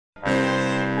Howdy,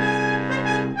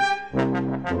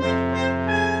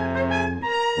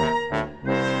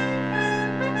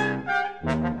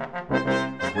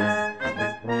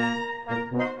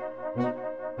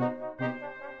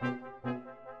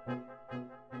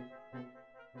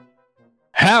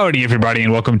 everybody,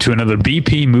 and welcome to another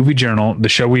BP Movie Journal, the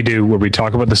show we do where we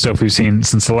talk about the stuff we've seen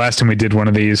since the last time we did one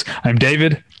of these. I'm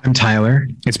David. I'm Tyler.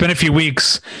 It's been a few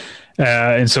weeks,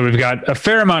 and so we've got a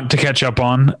fair amount to catch up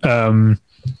on.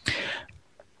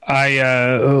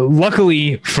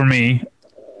 Luckily for me,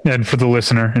 and for the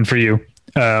listener, and for you,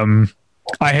 I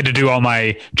had to do all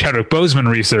my Chadwick Boseman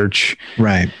research.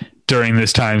 Right. During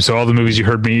this time, so all the movies you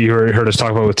heard us talk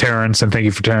about with Terrence, and thank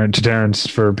you to Terrence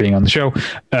for being on the show.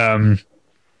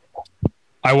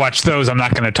 I watched those. I'm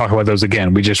not going to talk about those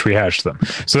again. We just rehashed them.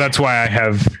 So that's why I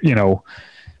have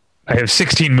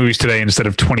 16 movies today instead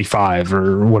of 25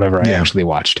 or whatever I actually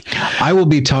watched. I will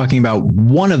be talking about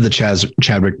one of the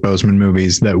Chadwick Boseman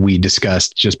movies that we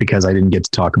discussed, just because I didn't get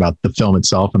to talk about the film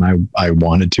itself, and I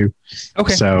wanted to.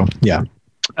 Okay. So, yeah.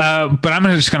 But I'm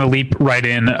just going to leap right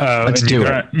in. Let's do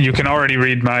it. You can already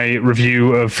read my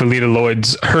review of Felita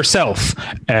Lloyd's Herself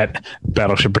at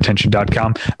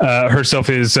battleshippretension.com. Herself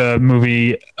is a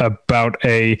movie about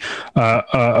a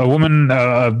woman,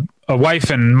 a wife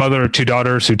and mother of two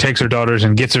daughters, who takes her daughters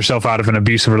and gets herself out of an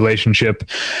abusive relationship,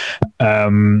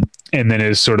 and then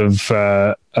is sort of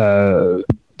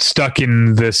stuck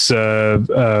in this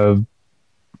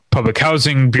public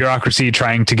housing bureaucracy,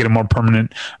 trying to get a more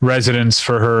permanent residence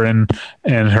for her and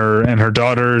her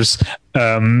daughters,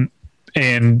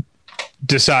 and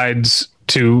decides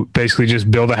to basically just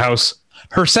build a house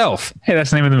herself. Hey,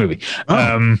 that's the name of the movie.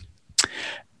 Oh.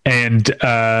 And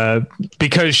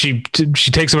because she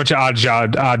takes a bunch of odd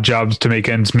jobs to make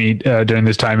ends meet during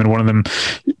this time, and one of them,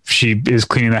 she is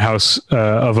cleaning the house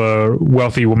of a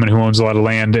wealthy woman who owns a lot of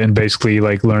land, and basically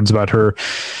learns about her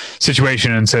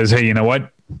situation and says, "Hey, you know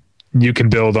what? You can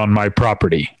build on my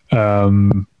property."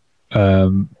 So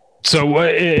on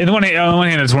the one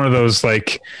hand, it's one of those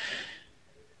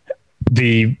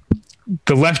the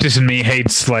leftist in me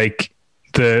hates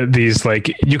these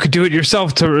you could do it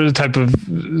yourself type of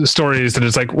stories that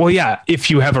it's well, yeah, if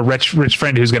you have a rich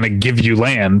friend who's going to give you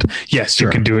land, yes, sure,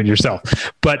 you can do it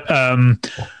yourself. But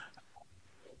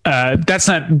that's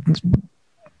not,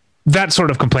 that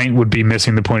sort of complaint would be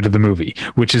missing the point of the movie,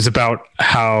 which is about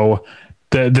how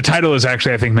the title is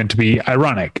actually, I think, meant to be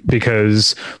ironic,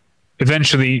 because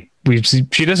eventually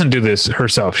she doesn't do this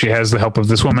herself. She has the help of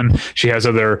this woman. She has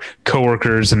other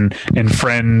coworkers and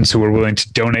friends who are willing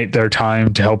to donate their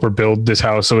time to help her build this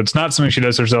house. So it's not something she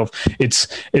does herself. It's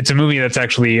a movie that's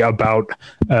actually about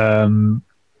something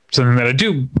that I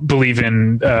do believe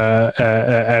in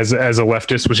as a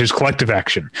leftist, which is collective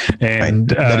action. And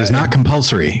that is not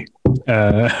compulsory.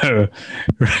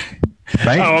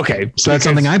 Right. Oh, okay. So that's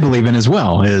something I believe in as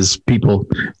well, is people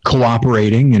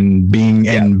cooperating and being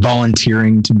and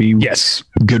volunteering to be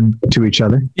good to each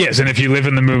other. Yes. And if you live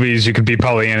in the movies, you could be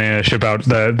Pollyanna-ish about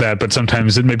that, but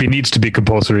sometimes it maybe needs to be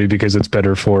compulsory because it's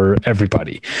better for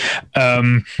everybody.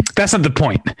 That's not the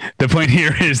point. The point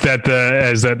here is that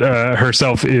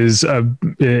Herself is a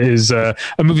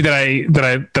movie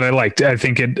that I liked. I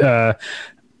think it's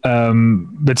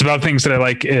about things that I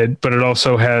like, but it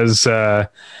also has,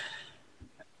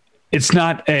 it's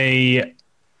not it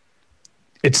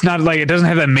doesn't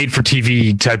have that made for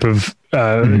TV type of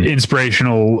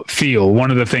inspirational feel. One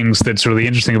of the things that's really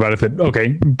interesting about it,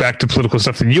 that, back to political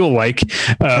stuff that you'll like,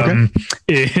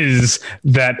 is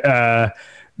that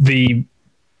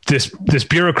this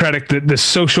bureaucratic, this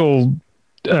social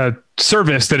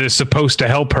service that is supposed to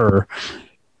help her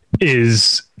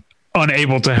is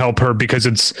unable to help her because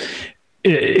it's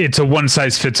a one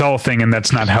size fits all thing, and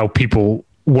that's not how people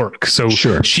work. So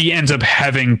she ends up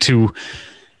having to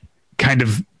kind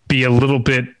of be a little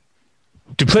bit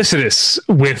duplicitous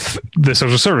with the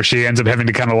social service. She ends up having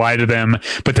to kind of lie to them,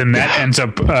 but then that ends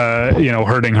up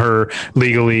hurting her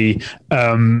legally.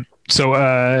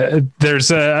 So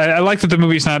there's I like that the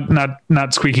movie's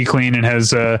not squeaky clean and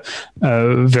has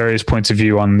various points of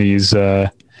view on these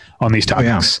topics. Oh,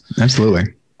 yeah, absolutely.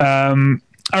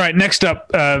 All right, next up,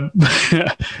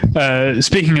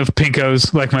 speaking of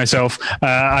pinkos like myself,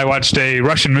 I watched a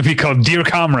Russian movie called Dear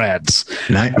Comrades.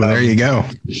 Well, there you go.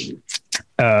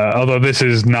 Although this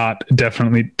is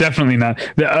definitely not.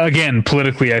 Again,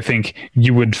 politically, I think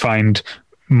you would find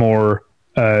more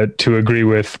to agree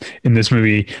with in this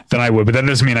movie than I would, but that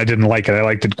doesn't mean I didn't like it. I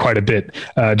liked it quite a bit.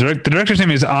 The director's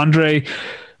name is Andrei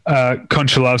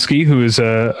Konchalovsky, who is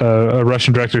a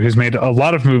Russian director who's made a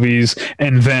lot of movies,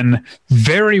 and then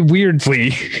very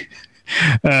weirdly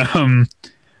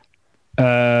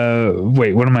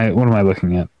Wait, what am I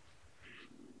looking at?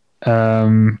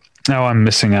 Now I'm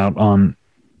missing out on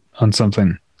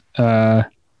something. Oh,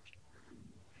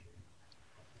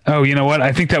 you know what?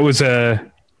 I think that was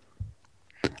a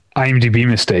IMDb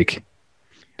mistake.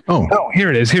 Oh,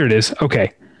 here it is.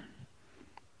 Okay.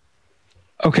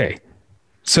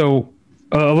 So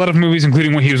a lot of movies,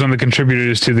 including when he was one of the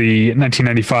contributors to the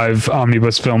 1995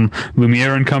 omnibus film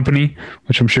Lumiere and Company,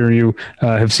 which I'm sure you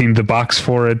have seen the box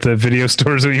for at the video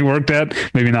stores that he worked at.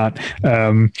 Maybe not.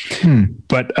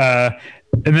 But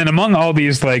and then among all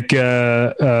these like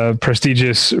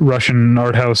prestigious Russian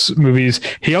art house movies,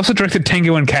 he also directed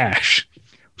Tango and Cash.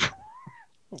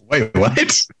 Wait,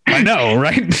 what? I know,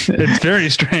 right? It's very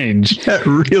strange. That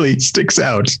really sticks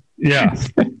out. Yeah.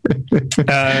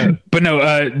 But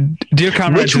no, Dear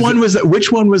Comrades.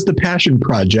 Which one was the passion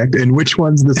project and which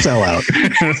one's the sellout?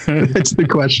 That's the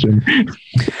question.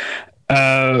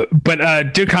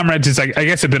 But Dear Comrades is, I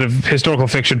guess, a bit of historical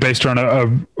fiction based on a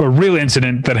real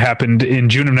incident that happened in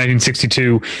June of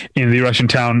 1962 in the Russian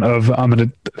town of, I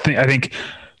think,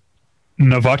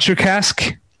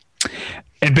 Novocherkassk.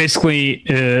 And basically,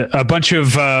 a bunch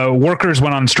of workers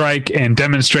went on strike and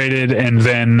demonstrated, and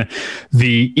then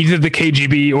either the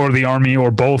KGB or the army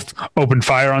or both opened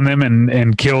fire on them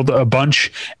and killed a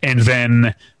bunch. And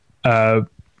then,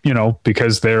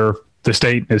 because they're the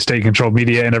state-controlled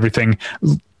media and everything,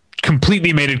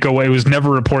 completely made it go away. It was never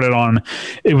reported on.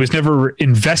 It was never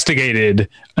investigated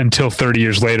until 30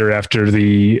 years later, after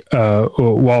the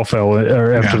wall fell,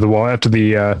 or after the wall, after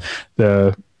the.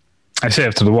 I say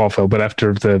after the wall fell, but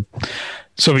after the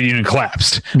Soviet Union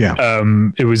collapsed. Yeah.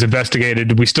 It was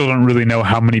investigated. We still don't really know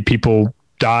how many people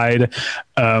died.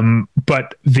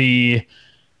 But the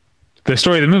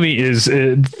story of the movie is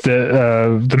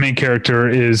the main character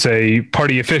is a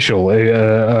party official,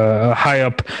 a high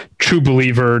up true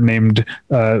believer named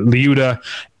Liuda,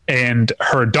 and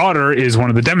her daughter is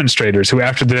one of the demonstrators who,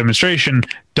 after the demonstration,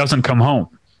 doesn't come home.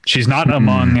 She's not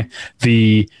among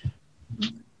the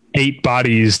 8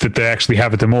 bodies that they actually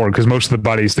have at the morgue, because most of the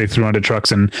bodies they threw onto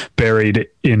trucks and buried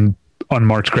in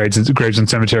unmarked graves in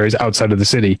cemeteries outside of the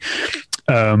city.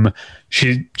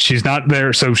 She's not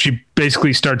there, so she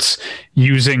basically starts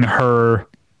using her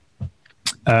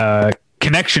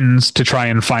connections to try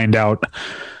and find out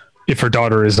if her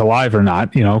daughter is alive or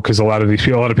not. Because a lot of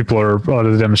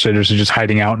the demonstrators are just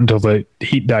hiding out until the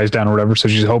heat dies down or whatever. So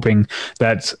she's hoping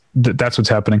that's what's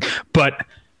happening. But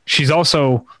she's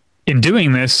also, in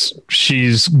doing this,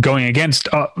 she's going against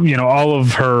all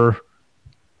of her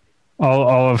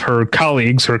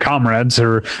colleagues, her comrades,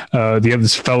 the other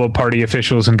fellow party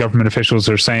officials and government officials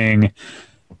are saying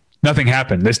nothing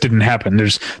happened. This didn't happen.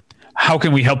 How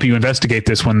can we help you investigate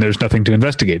this when there's nothing to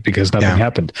investigate because nothing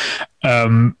happened?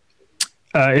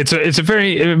 It's a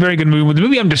very, very good movie. The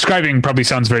movie I'm describing probably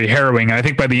sounds very harrowing, and I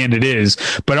think by the end it is,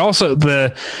 but also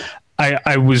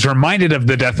I was reminded of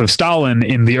the death of Stalin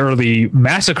in the early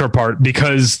massacre part,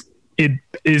 because it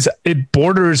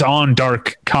borders on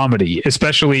dark comedy,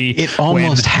 especially it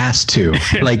almost has to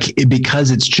because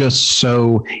it's just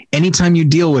so, anytime you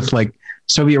deal with like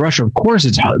Soviet Russia, of course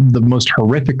it's the most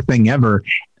horrific thing ever.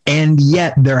 And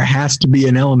yet there has to be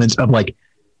an element of like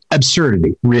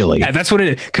absurdity, really. Yeah, that's what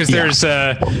it is. Cause there's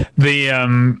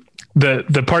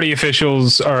the party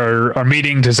officials are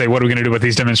meeting to say, what are we going to do with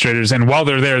these demonstrators? And while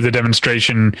they're there, the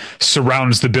demonstration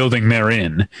surrounds the building they're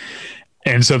in.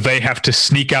 And so they have to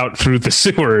sneak out through the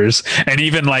sewers. And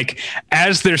even like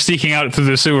as they're sneaking out through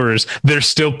the sewers, they're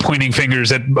still pointing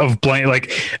fingers of blame.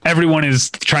 Like everyone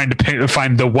is trying to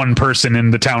find the one person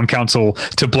in the town council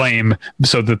to blame,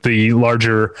 so that the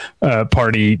larger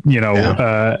party,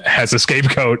 has a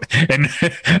scapegoat. And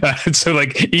so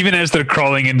like even as they're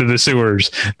crawling into the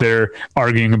sewers, they're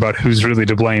arguing about who's really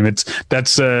to blame.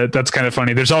 That's kind of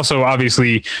funny. There's also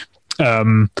obviously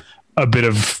a bit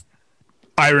of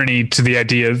irony to the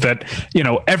idea that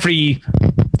every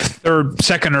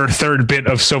second or third bit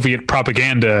of Soviet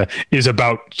propaganda is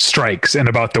about strikes and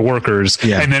about the workers,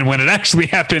 and then when it actually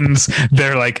happens,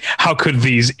 they're like, how could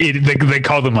these they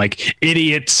call them like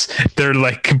idiots. They're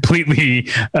like completely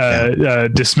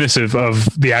dismissive of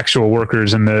the actual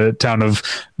workers in the town of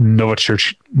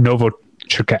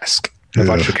Novocherkassk.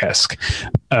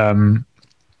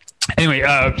 Anyway,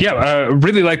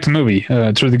 really liked the movie.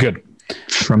 It's really good.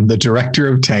 From the director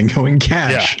of Tango and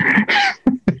Cash. Yeah.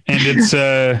 And it's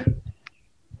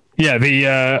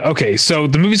okay, so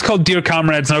the movie's called Dear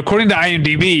Comrades. Now, according to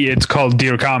IMDb, it's called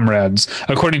Dear Comrades.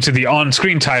 According to the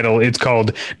on-screen title, it's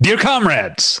called Dear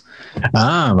Comrades.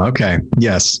 Okay.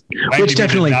 Yes. IMDb which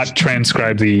definitely did not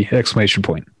transcribe the exclamation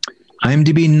point.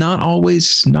 IMDb not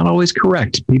always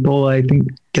correct. People, I think,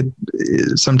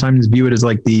 sometimes view it as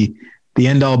like the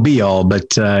end all be all,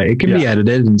 but it can be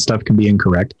edited and stuff can be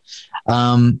incorrect.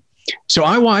 So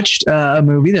I watched a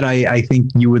movie that I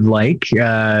think you would like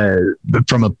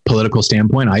from a political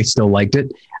standpoint. I still liked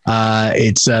it.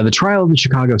 It's The Trial of the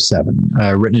Chicago 7,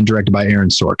 written and directed by Aaron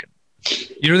Sorkin.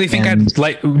 You really think I'd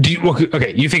like?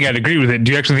 You think I'd agree with it?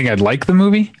 Do you actually think I'd like the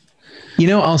movie?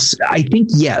 I think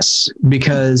yes,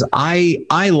 because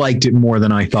I liked it more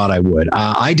than I thought I would.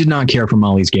 I did not care for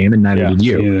Molly's Game, and neither did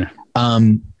you.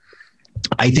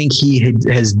 I think he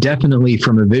has definitely,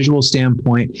 from a visual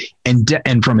standpoint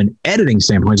and from an editing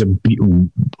standpoint, it's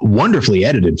a wonderfully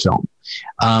edited film.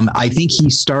 I think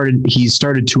he's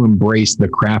started to embrace the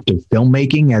craft of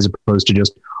filmmaking as opposed to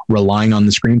just relying on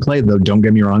the screenplay, though don't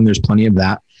get me wrong, there's plenty of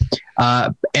that.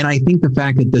 And I think the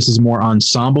fact that this is more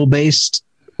ensemble based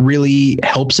really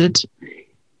helps it.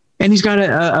 And he's got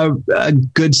a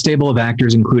good stable of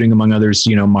actors, including, among others,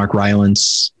 Mark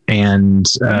Rylance and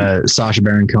Sacha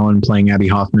Baron Cohen playing Abby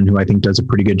Hoffman, who I think does a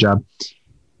pretty good job.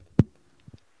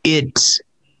 It's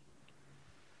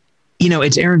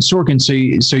Aaron Sorkin.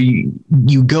 So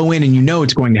you go in and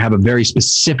it's going to have a very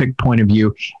specific point of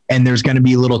view, and there's going to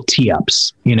be little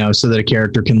tee-ups, so that a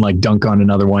character can like dunk on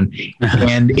another one.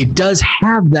 And it does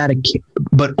have that,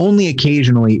 but only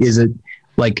occasionally is it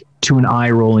like to an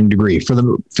eye-rolling degree. For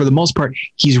the most part,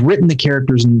 he's written the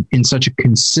characters in such a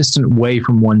consistent way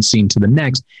from one scene to the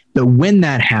next that when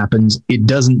that happens, it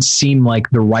doesn't seem like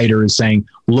the writer is saying,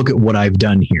 look at what I've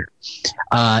done here.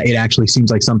 It actually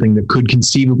seems like something that could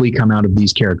conceivably come out of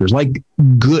these characters, like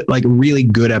really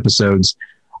good episodes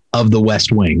of The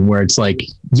West Wing, where it's like,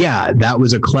 yeah, that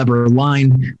was a clever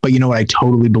line, but I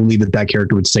totally believe that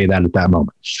character would say that at that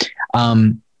moment.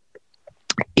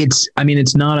 It's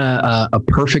not a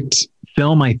perfect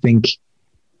film. I think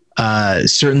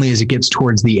certainly as it gets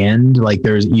towards the end, like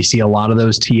you see a lot of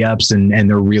those tee-ups and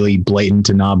they're really blatant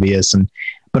and obvious.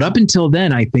 But up until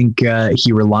then, I think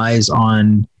he relies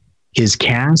on his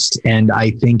cast, and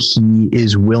I think he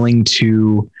is willing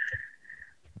to.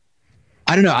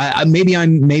 I don't know. Maybe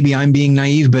I'm being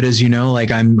naive, but as you know,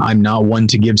 like I'm not one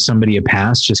to give somebody a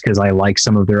pass just because I like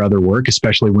some of their other work,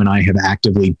 especially when I have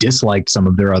actively disliked some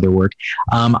of their other work.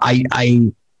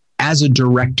 I as a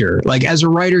director, like as a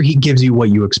writer, he gives you what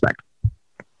you expect.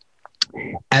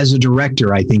 As a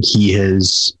director, I think he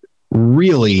has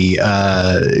really.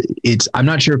 I'm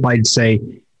not sure if I'd say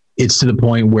it's to the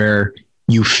point where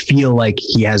you feel like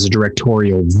he has a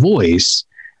directorial voice.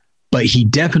 But he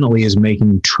definitely is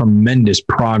making tremendous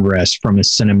progress from a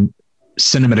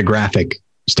cinematographic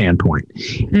standpoint.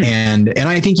 And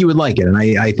I think you would like it. And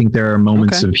I think there are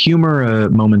moments of humor,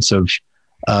 moments of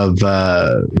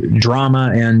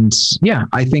drama. And yeah,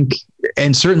 I think,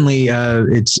 and certainly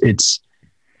it's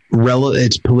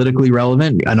politically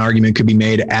relevant. An argument could be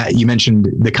made you mentioned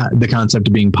the concept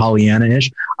of being Pollyanna-ish.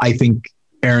 I think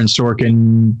Aaron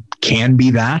Sorkin can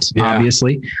be that,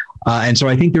 obviously. And so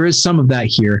I think there is some of that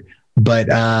here.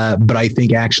 But I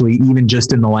think actually, even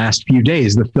just in the last few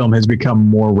days, the film has become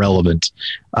more relevant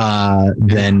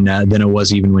than it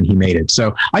was even when he made it.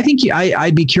 So I think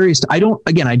I'd be curious. I don't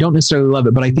necessarily love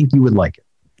it, but I think you would like it.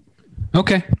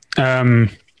 Okay.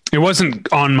 It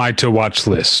wasn't on my to watch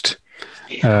list.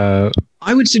 I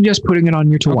would suggest putting it on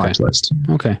your to watch list.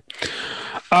 Okay.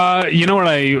 You know what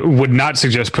I would not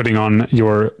suggest putting on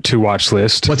your to watch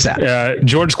list? What's that?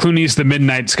 George Clooney's The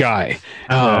Midnight Sky.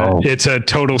 It's a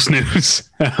total snooze.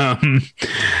 Now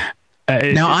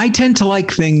I tend to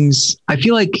like things. I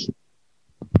feel like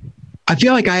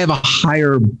I have a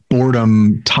higher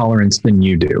boredom tolerance than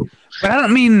you do. But I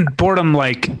don't mean boredom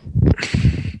like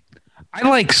I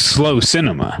like slow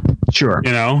cinema. Sure.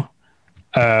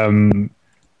 I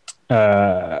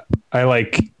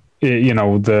like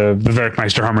the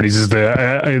Werckmeister harmonies is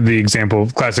the example,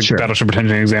 classic Battleship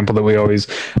Pretension example that we always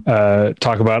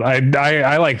talk about.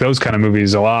 I like those kind of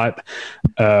movies a lot.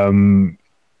 I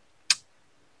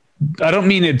don't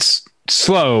mean it's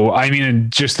slow. I mean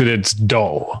just that it's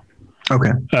dull.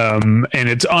 Okay. And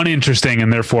it's uninteresting,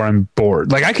 and therefore I'm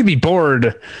bored. Like I could be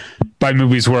bored by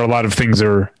movies where a lot of things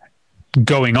are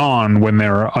going on when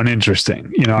they're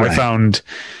uninteresting. Right. I found.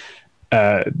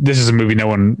 This is a movie no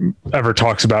one ever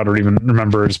talks about or even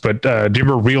remembers, but do you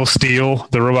remember Real Steel,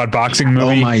 the robot boxing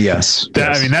movie? Oh my, yes.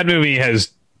 I mean, that movie has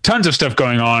tons of stuff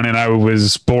going on, and I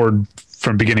was bored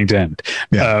from beginning to end.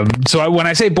 Yeah. When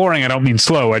I say boring, I don't mean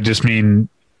slow. I just mean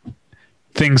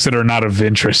things that are not of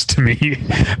interest to me.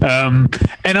 And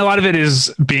a lot of it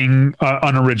is being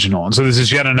unoriginal. And so this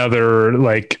is yet another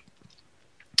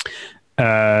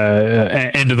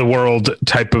end of the world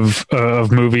type of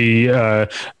movie.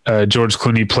 George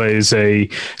Clooney plays a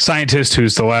scientist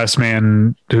who's the last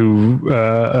man who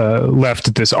left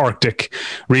at this Arctic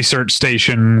research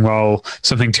station while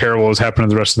something terrible has happened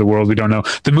to the rest of the world. We don't know.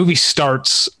 The movie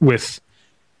starts with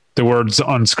the words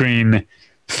on screen,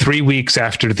 3 weeks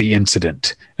after the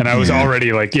incident. And I was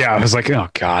already like, I was like, oh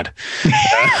God.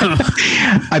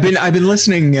 I've been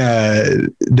listening.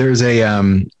 There's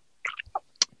a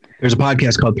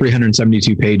podcast called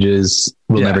 372 Pages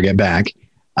We'll Never Get Back.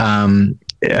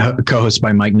 Co-hosted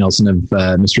by Mike Nelson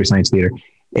of Mystery Science Theater.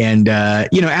 And,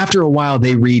 after a while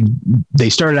they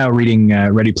started out reading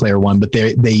Ready Player One, but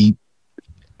they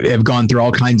have gone through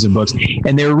all kinds of books,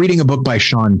 and they were reading a book by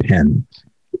Sean Penn.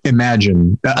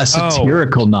 Imagine a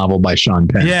satirical novel by Sean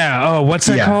Penn. Yeah. Oh, what's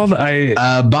that called?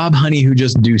 Bob Honey Who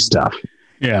Just Do Stuff.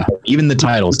 Yeah. Even the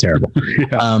title's terrible.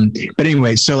 But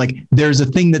anyway, so like there's a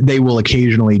thing that they will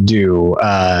occasionally do,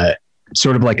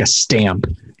 sort of like a stamp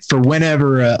for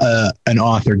whenever an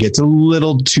author gets a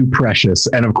little too precious.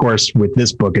 And of course, with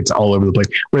this book, it's all over the place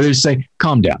where they just say,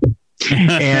 calm down.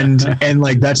 and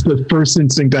like, that's the first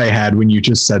instinct I had when you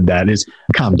just said that is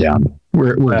calm down.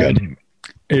 We're good.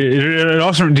 It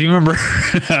also, do you remember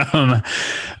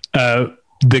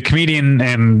the comedian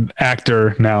and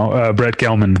actor now, Brett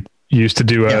Gelman, used to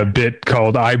do a bit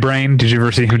called iBrain. Did you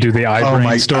ever see him do the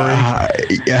iBrain story?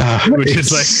 Yeah, which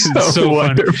is like so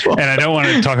wonderful. Fun. And I don't want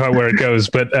to talk about where it goes,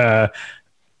 but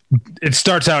it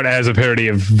starts out as a parody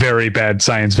of very bad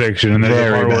science fiction. And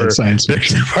there's a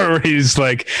part where he's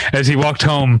like, as he walked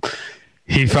home,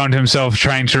 he found himself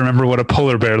trying to remember what a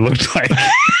polar bear looked like.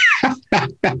 And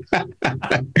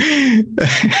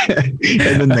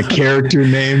then the character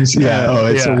names.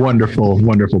 It's a wonderful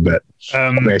bit.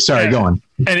 Okay, sorry, go on.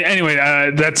 Anyway,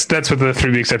 that's what the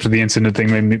 3 weeks after the incident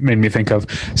thing made me think of.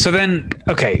 So then,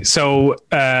 humanity's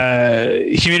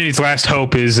last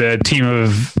hope is a team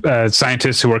of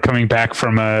scientists who are coming back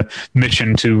from a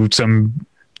mission to some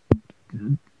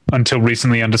until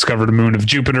recently undiscovered moon of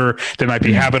Jupiter that might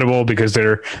be habitable, because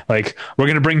they're like, we're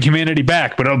going to bring humanity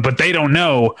back, but they don't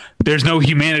know there's no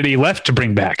humanity left to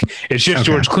bring back. It's just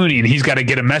George Clooney, and he's got to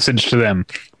get a message to them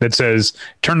that says,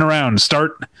 turn around,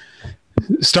 start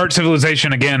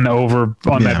civilization again over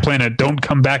on that planet. Don't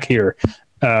come back here.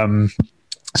 So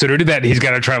to do that, he's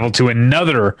got to travel to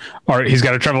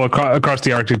across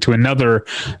the Arctic to another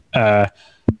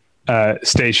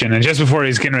station. And just before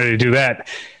he's getting ready to do that,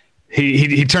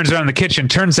 he turns around the kitchen.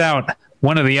 Turns out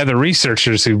one of the other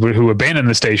researchers who abandoned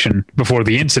the station before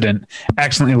the incident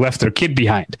accidentally left their kid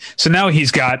behind. So now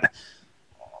he's got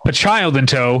a child in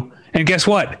tow, and guess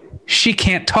what? She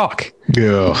can't talk.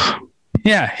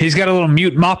 Yeah, he's got a little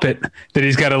mute moppet that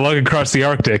he's got to lug across the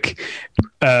Arctic.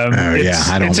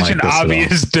 It's such an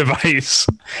obvious device.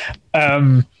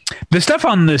 The stuff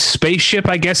on the spaceship,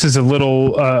 I guess, is a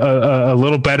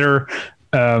little better.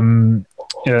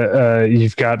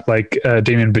 You've got like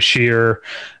Damien Bashir,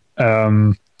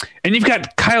 and you've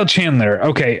got Kyle Chandler.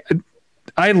 Okay,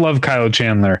 I love Kyle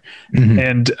Chandler,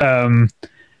 and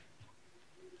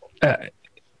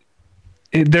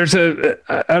there's I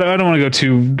don't want to go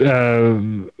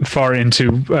too far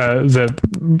into I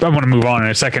want to move on in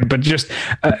a second, but just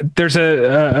there's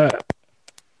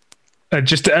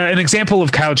just an example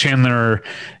of Kyle Chandler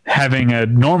having a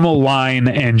normal line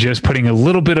and just putting a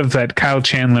little bit of that Kyle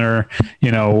Chandler,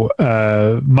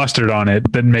 mustard on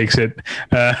it that makes it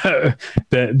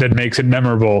that makes it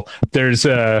memorable. There's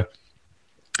and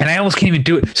I almost can't even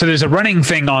do it. So there's a running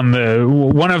thing on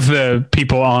one of the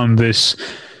people on this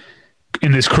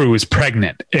in this crew is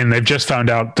pregnant, and they've just found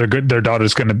out their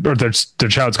daughter's going to, or their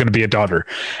child's going to be a daughter.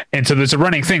 And so there's a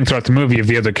running thing throughout the movie of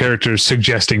the other characters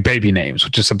suggesting baby names,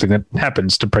 which is something that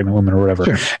happens to pregnant women or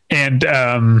whatever. Sure. And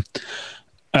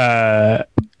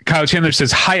Kyle Chandler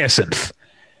says Hyacinth.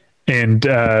 And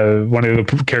one of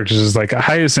the characters is like a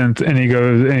Hyacinth, and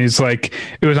he's like,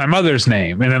 it was my mother's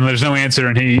name. And then there's no answer.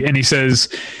 And he says,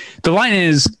 the line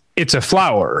is, it's a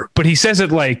flower, but he says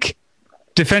it like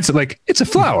defensive, like it's a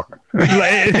flower.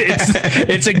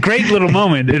 it's a great little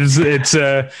moment. It's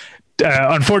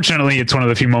unfortunately, it's one of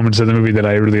the few moments of the movie that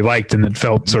I really liked, and that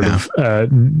felt sort of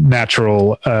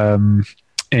natural and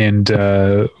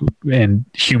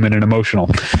human and emotional.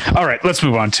 All right, let's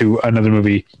move on to another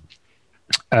movie.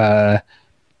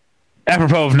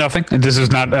 Apropos of nothing, and this is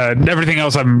not everything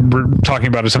else I'm talking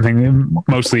about is something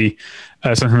mostly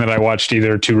something that I watched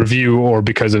either to review or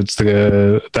because it's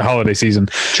the holiday season.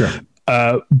 Sure.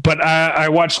 But I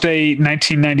watched a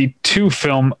 1992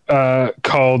 film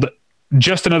called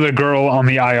Just Another Girl on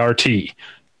the IRT,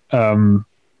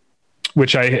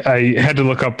 which I had to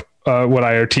look up what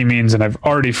IRT means, and I've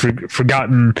already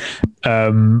forgotten.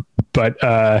 But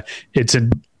it's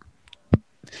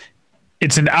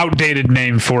an outdated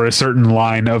name for a certain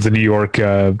line of the New York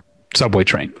subway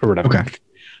train or whatever. Okay.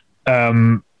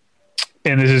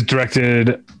 And this is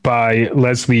directed by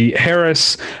Leslie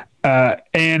Harris,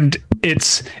 and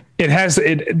it has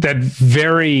that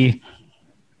very,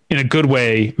 in a good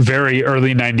way, very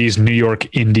early 90s New York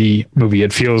indie movie.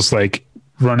 It feels like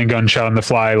Run and Gun, Shot on the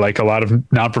Fly, like a lot of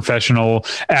non-professional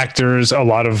actors, a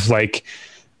lot of like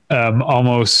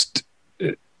almost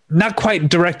not quite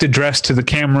direct address to the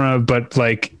camera, but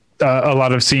like a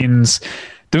lot of scenes.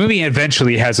 The movie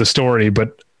eventually has a story,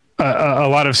 but a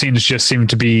lot of scenes just seem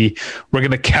to be, we're going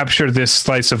to capture this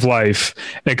slice of life,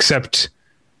 except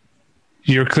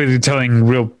you're clearly telling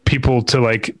real people to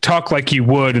like talk like you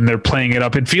would, and they're playing it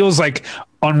up. It feels like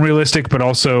unrealistic, but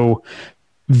also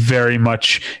very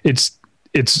much it's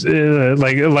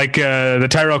like the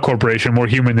Tyrell Corporation, more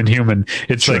human than human.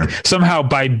 It's sure. Like somehow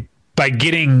by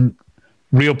getting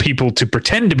real people to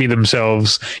pretend to be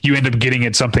themselves, you end up getting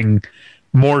at something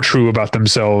more true about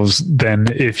themselves than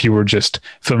if you were just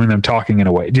filming them talking in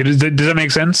a way. Does that make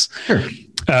sense? Sure.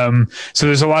 So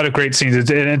there's a lot of great scenes.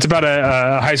 It's about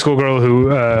a high school girl who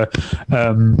has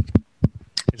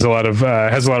a lot of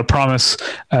promise.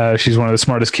 She's one of the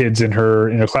smartest kids in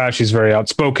her class. She's very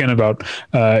outspoken about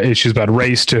issues about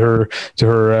race to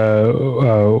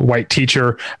her white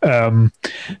teacher. And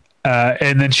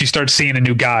then she starts seeing a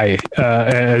new guy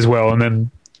as well. And then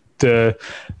the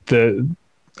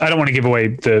I don't want to give away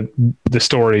the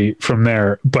story from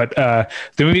there, but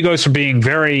the movie goes from being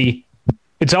very,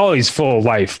 it's always full of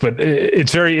life, but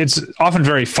it's often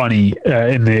very funny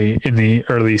in the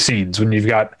early scenes when you've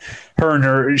got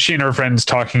she and her friends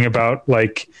talking about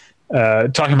sex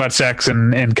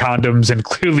and condoms and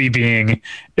clearly being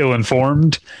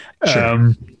ill-informed.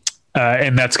 Sure.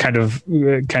 And that's kind of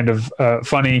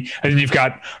funny. And then you've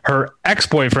got her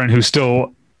ex-boyfriend who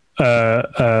still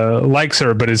likes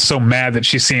her, but is so mad that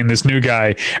she's seeing this new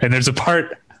guy. And there's a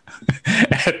part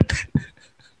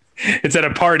it's at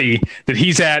a party that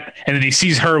he's at, and then he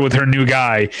sees her with her new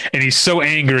guy, and he's so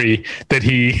angry that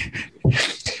he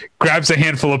grabs a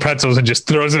handful of pretzels and just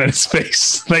throws it at his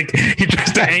face. Like he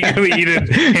tries to angrily eat a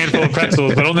handful of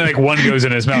pretzels, but only like one goes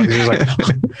in his mouth. He's like,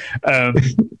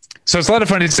 so it's a lot of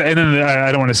fun. And then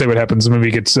I don't want to say what happens. The movie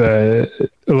gets a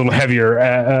little heavier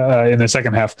in the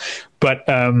second half, but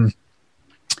I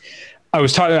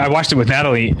watched it with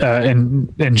Natalie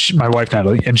and my wife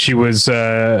Natalie, and she was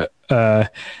talking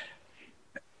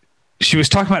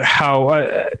about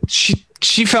how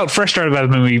she felt frustrated about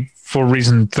the movie for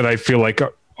reasons that I feel like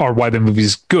are why the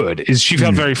movie's good. Is she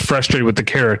felt very frustrated with the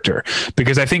character,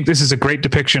 because I think this is a great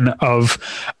depiction of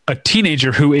a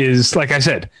teenager who is, like I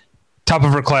said, top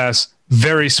of her class,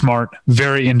 very smart,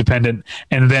 very independent.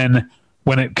 And then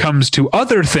when it comes to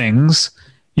other things,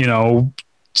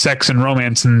 sex and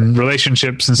romance and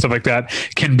relationships and stuff like that,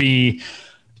 can be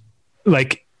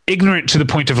like ignorant to the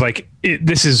point of like,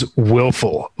 this is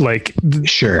willful. Like,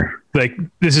 sure. Like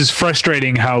this is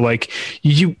frustrating how like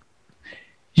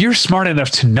you're smart enough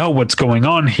to know what's going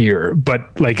on here,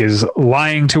 but like is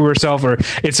lying to herself, or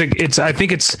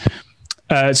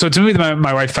so it's a movie that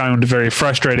my wife found very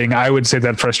frustrating. I would say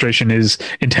that frustration is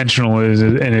intentional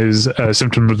and is a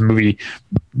symptom of the movie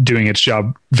doing its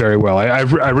job very well. I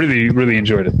really, really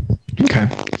enjoyed it. Okay.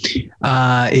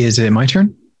 Is it my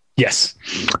turn? Yes.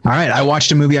 All right. I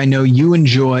watched a movie I know you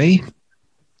enjoy.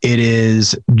 It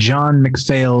is John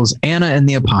McPhail's Anna and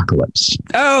the Apocalypse.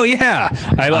 Oh yeah.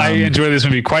 I enjoy this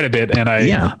movie quite a bit, and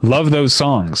I love those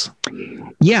songs.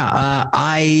 Yeah.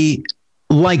 I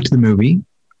liked the movie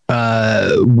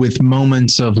with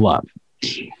moments of love.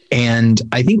 And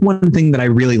I think one thing that I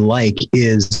really like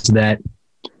is that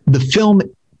the film,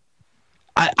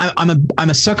 I'm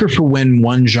a sucker for when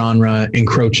one genre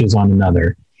encroaches on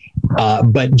another.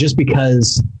 But just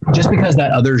because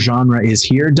that other genre is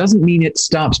here doesn't mean it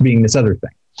stops being this other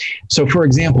thing. So for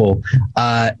example,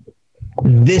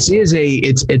 this is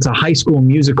it's a high school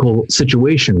musical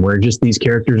situation where just these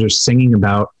characters are singing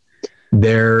about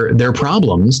their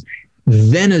problems.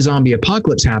 Then a zombie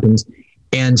apocalypse happens.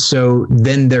 And so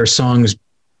then their songs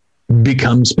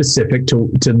become specific to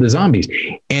the zombies.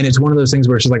 And it's one of those things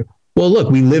where it's just like, well, look,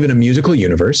 we live in a musical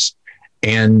universe,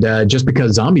 and just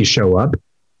because zombies show up,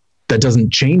 that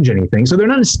doesn't change anything. So they're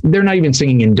not even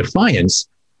singing in defiance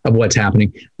of what's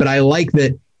happening. But I like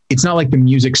that it's not like the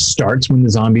music starts when the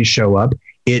zombies show up.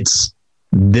 It's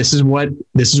this is what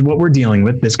we're dealing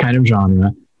with, this kind of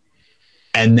genre.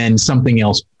 And then something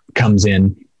else comes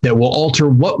in that will alter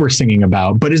what we're singing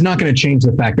about, but is not going to change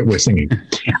the fact that we're singing.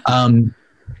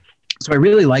 So I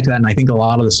really like that. And I think a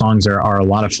lot of the songs are a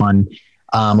lot of fun.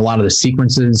 A lot of the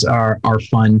sequences are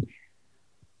fun.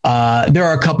 There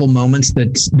are a couple moments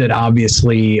that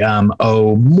obviously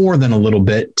owe more than a little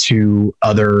bit to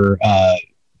other,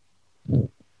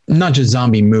 not just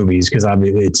zombie movies, because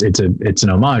obviously it's an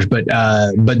homage,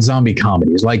 but zombie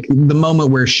comedies. Like the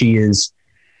moment where she is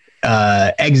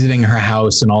exiting her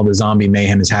house and all the zombie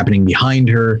mayhem is happening behind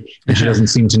her, and she doesn't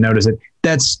seem to notice it.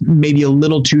 That's maybe a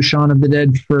little too Shaun of the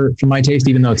Dead for my taste,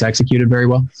 even though it's executed very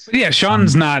well. But yeah,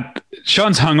 Sean's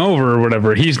hungover or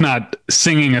whatever. He's not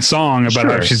singing a song about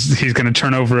how he's going to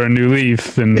turn over a new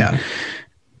leaf. And yeah,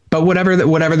 but whatever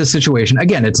the situation,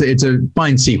 again, it's a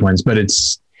fine sequence, but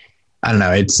I don't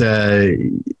know.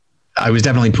 I was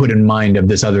definitely put in mind of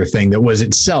this other thing that was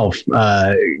itself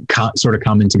sort of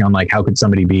commenting on, like, how could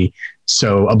somebody be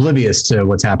so oblivious to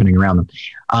what's happening around them?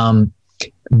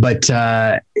 But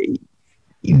there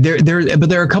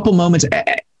are a couple moments.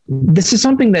 This is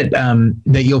something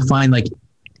that you'll find, like,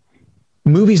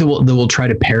 movies that will try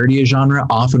to parody a genre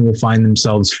often will find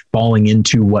themselves falling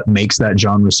into what makes that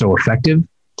genre so effective.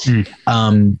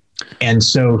 And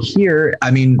so here,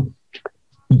 I mean,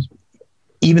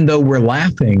 even though we're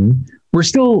laughing, we're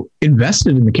still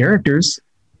invested in the characters.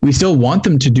 We still want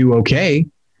them to do okay.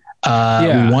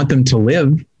 We want them to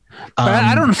live. But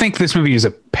I don't think this movie is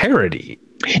a parody.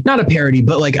 Not a parody,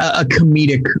 but like a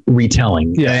comedic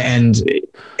retelling. Yeah.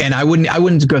 And I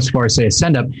wouldn't go as far as say a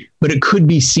send up, but it could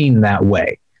be seen that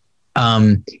way.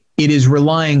 It is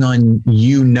relying on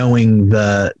you knowing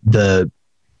the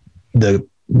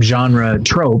genre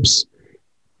tropes.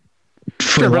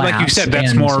 Sure, but like you said,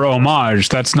 that's more homage.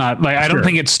 That's not like, I don't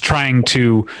think it's trying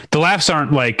to, the laughs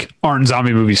aren't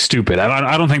zombie movies stupid.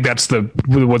 I don't think that's what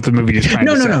the movie is trying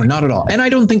to say. No, not at all. And I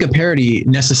don't think a parody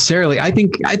necessarily, I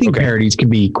think parodies can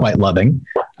be quite loving.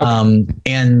 But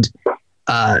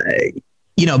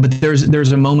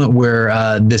there's a moment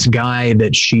where this guy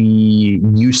that she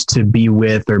used to be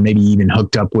with, or maybe even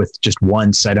hooked up with just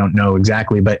once, I don't know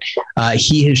exactly, but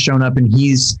he has shown up, and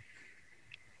he's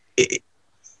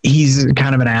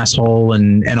kind of an asshole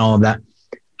and all of that.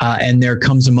 And there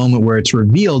comes a moment where it's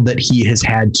revealed that he has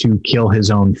had to kill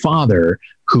his own father,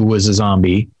 who was a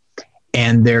zombie.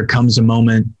 And there comes a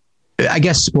moment, I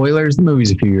guess spoilers, the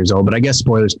movie's a few years old, but I guess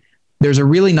spoilers. There's a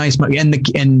really nice,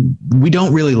 and we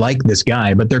don't really like this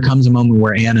guy, but there comes a moment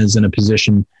where Anna's in a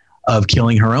position of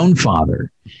killing her own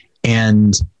father.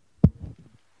 And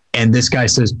this guy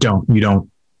says, you don't,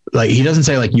 like, he doesn't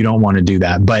say, like, you don't want to do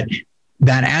that, but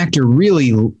that actor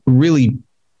really, really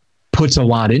puts a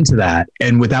lot into that.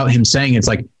 And without him saying, it's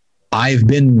like, I've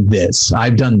done this,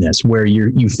 where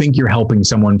you think you're helping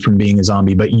someone from being a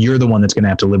zombie, but you're the one that's going to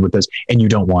have to live with this, and you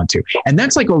don't want to. And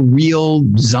that's like a real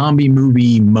zombie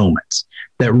movie moment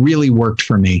that really worked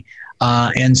for me.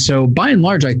 And so by and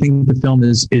large, I think the film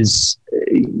is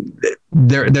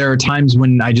there are times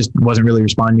when I just wasn't really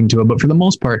responding to it, but for the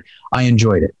most part, I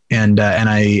enjoyed it. And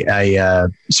I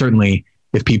certainly,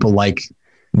 if people like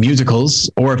musicals,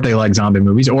 or if they like zombie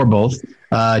movies, or both,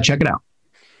 check it out.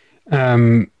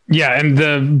 Yeah, and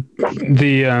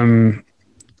the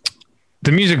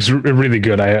music's really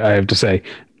good. I have to say.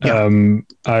 Yeah.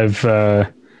 I have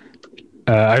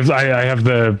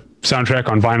the soundtrack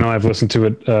on vinyl. I've listened to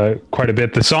it quite a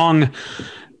bit. The song,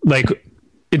 like,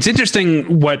 it's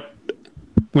interesting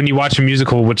when you watch a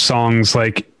musical, which songs,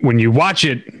 like, when you watch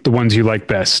it, the ones you like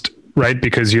best. Right,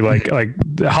 because you like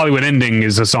the Hollywood Ending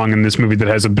is a song in this movie that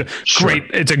has great.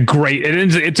 It's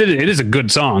a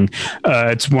good song.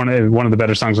 It's one of the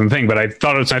better songs on the thing. But I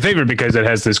thought it was my favorite because it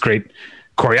has this great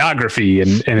choreography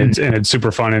and it's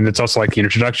super fun, and it's also like the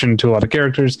introduction to a lot of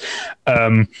characters.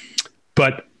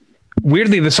 But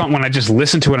weirdly, the song, when I just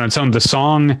listen to it on its own, the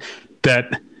song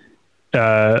that.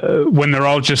 When they're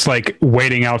all just like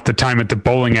waiting out the time at the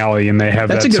bowling alley, and they have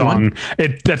that song.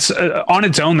 That's on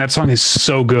its own. That song is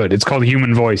so good. It's called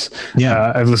Human Voice.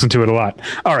 Yeah, I've listened to it a lot.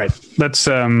 All right, let's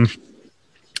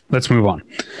move on.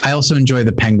 I also enjoy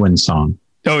the Penguin song.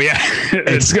 Oh yeah,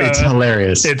 it's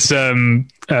hilarious. It's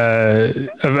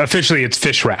officially it's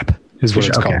Fish Rap is what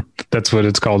it's called. That's what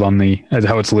it's called on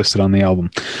how it's listed on the album.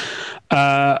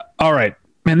 All right,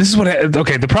 man. This is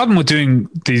the problem with doing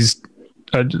these.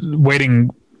 Waiting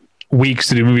weeks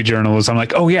to do movie journals, I'm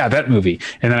like, oh yeah, that movie,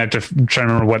 and then I have to try to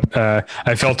remember what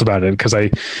I felt about it, because I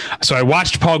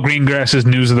watched Paul Greengrass's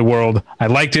News of the World. I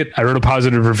liked it. I wrote a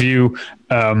positive review.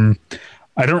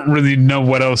 I don't really know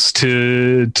what else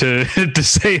to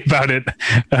say about it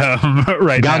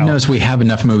right now. God knows we have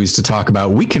enough movies to talk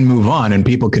about. We can move on, and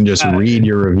people can just read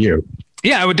your review.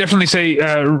 Yeah, I would definitely say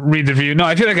read the review. No,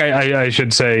 I feel like I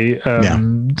should say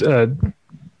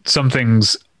some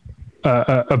things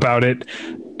about it.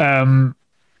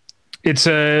 it's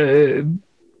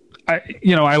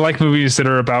I like movies that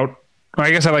are about,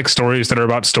 I guess I like stories that are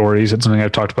about stories. It's something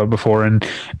I've talked about before. And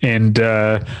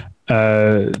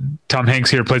Tom Hanks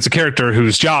here plays a character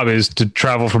whose job is to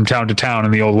travel from town to town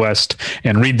in the Old West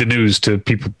and read the news to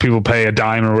people. People pay a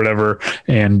dime or whatever.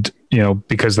 And,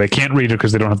 because they can't read it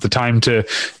because they don't have the time to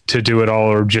do it all,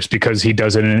 or just because he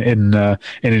does it in an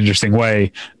interesting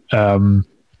way. He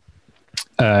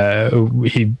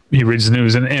reads the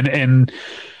news and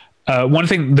one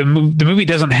thing, the movie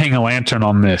doesn't hang a lantern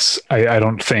on this, I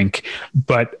don't think,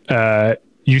 but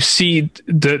you see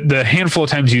the handful of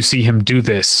times you see him do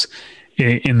this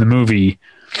in the movie,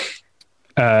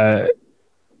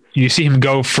 you see him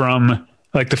go from,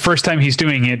 like, the first time he's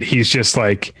doing it, he's just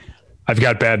like, I've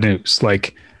got bad news.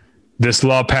 Like, this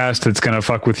law passed that's going to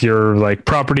fuck with your, like,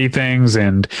 property things,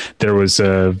 and there was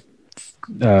a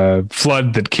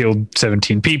flood that killed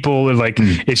 17 people. Like,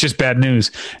 it's just bad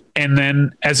news. And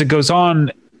then as it goes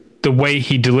on, the way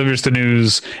he delivers the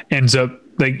news ends up,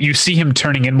 like, you see him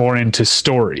turning it more into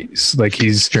stories. Like,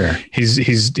 he's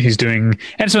doing,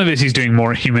 and some of it he's doing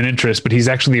more human interest, but he's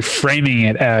actually framing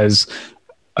it as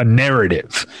a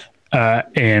narrative.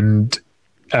 And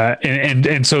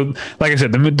so, like I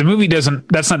said, the movie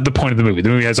doesn't, that's not the point of the movie. The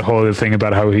movie has a whole other thing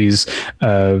about how he's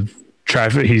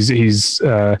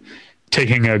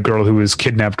taking a girl who was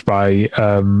kidnapped by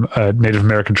a Native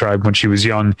American tribe when she was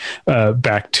young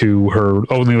back to her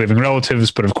only living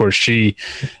relatives. But of course she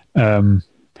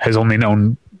has only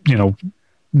known,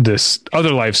 this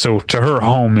other life. So to her,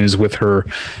 home is with her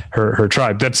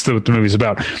tribe. That's what the movie's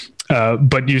about.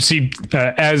 But you see,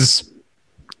 as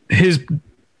his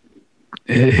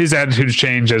attitudes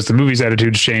change, as the movie's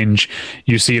attitudes change,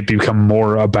 you see it become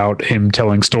more about him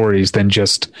telling stories than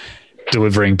just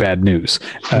delivering bad news.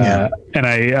 And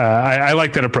I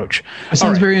like that approach. That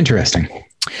sounds very interesting.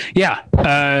 Yeah.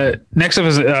 Next up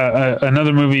is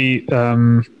another movie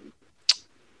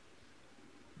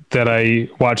that I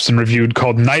watched and reviewed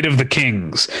called Night of the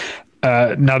Kings.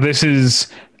 Now this is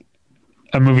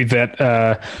a movie that,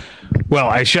 I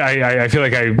feel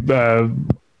like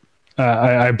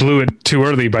I blew it too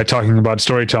early by talking about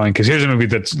storytelling, because here's a movie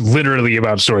that's literally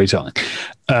about storytelling.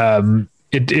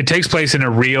 It takes place in a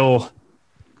real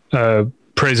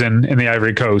prison in the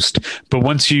Ivory Coast, but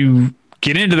once you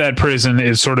get into that prison,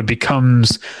 it sort of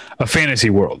becomes a fantasy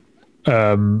world.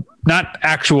 Not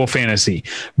actual fantasy,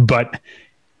 but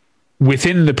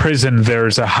within the prison,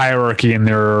 there's a hierarchy and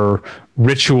there are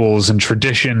rituals and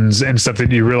traditions and stuff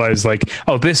that you realize, like,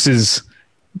 oh, this is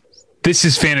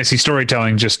fantasy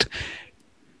storytelling, just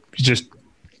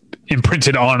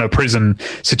imprinted on a prison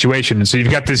situation. And so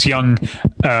you've got this young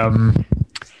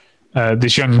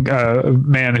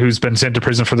man who's been sent to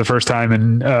prison for the first time,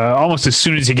 and almost as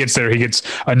soon as he gets there, he gets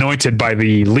anointed by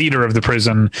the leader of the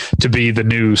prison to be the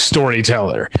new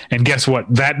storyteller. And guess what?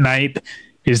 That night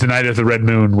is the night of the red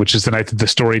moon, which is the night that the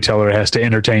storyteller has to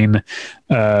entertain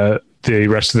the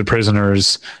rest of the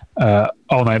prisoners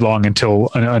all night long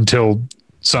until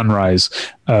sunrise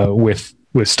with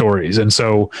stories. And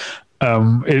so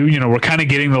we're kind of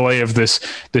getting the lay of this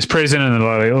prison,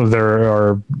 and there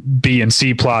are B and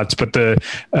C plots, but the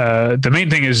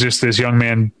main thing is just this young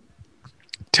man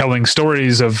telling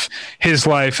stories of his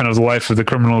life and of the life of the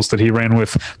criminals that he ran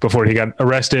with before he got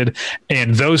arrested.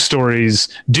 And those stories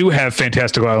do have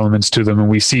fantastical elements to them, and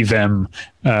we see them,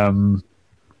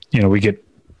 we get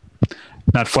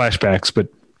not flashbacks, but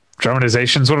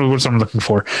dramatizations. What's I'm looking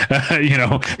for?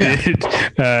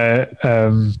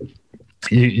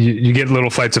 You get little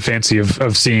flights of fancy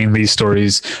of seeing these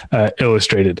stories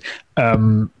illustrated.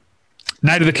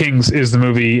 Night of the Kings is the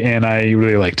movie, and I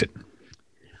really liked it.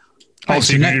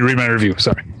 Also, you can read my review.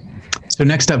 Sorry. So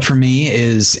next up for me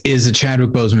is a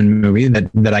Chadwick Boseman movie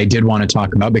that I did want to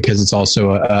talk about, because it's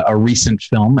also a recent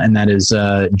film, and that is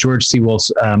George C.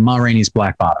 Wolfe's Ma Rainey's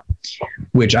Black Bottom,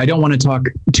 which I don't want to talk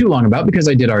too long about because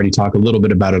I did already talk a little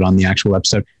bit about it on the actual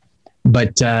episode.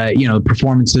 But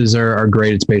performances are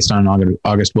great. It's based on an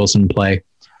August Wilson play,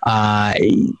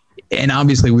 and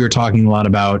obviously we were talking a lot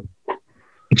about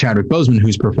Chadwick Boseman,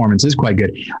 whose performance is quite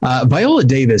good. Viola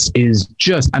Davis is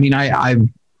just, I've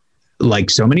like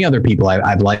so many other people,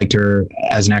 I've liked her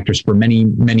as an actress for many,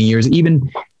 many years. Even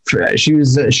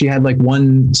she had like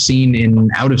one scene in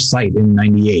Out of Sight in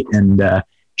 '98, and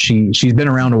she's been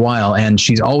around a while, and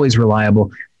she's always reliable.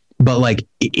 But like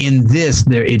in this,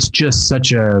 it's just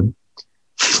such a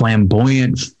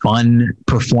flamboyant, fun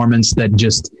performance that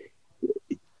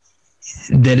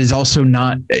is also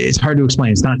not, it's hard to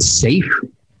explain. It's not safe.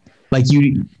 Like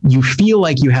you feel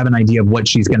like you have an idea of what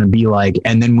she's going to be like.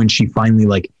 And then when she finally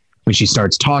like when she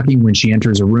starts talking, when she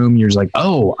enters a room, you're just like,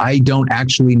 oh, I don't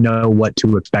actually know what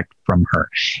to expect from her.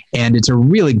 And it's a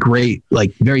really great,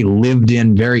 like very lived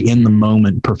in, very in the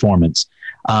moment performance.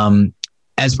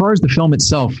 As far as the film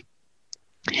itself,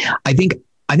 I think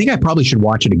I probably should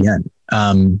watch it again,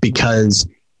 because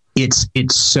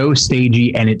it's so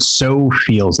stagey and it so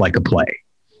feels like a play.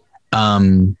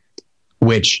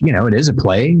 Which, it is a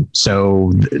play,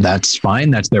 so that's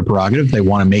fine. That's their prerogative. They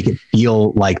want to make it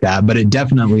feel like that, but it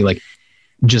definitely, like,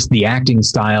 just the acting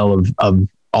style of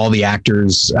all the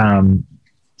actors. I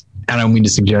don't mean to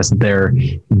suggest that they're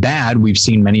bad. We've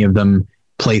seen many of them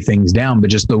play things down, but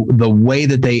just the way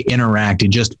that they interact,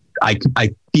 I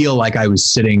feel like I was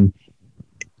sitting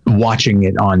watching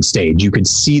it on stage. You could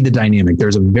see the dynamic.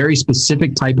 There's a very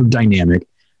specific type of dynamic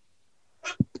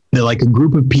that, like, a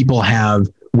group of people have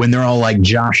when they're all like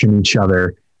joshing each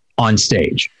other on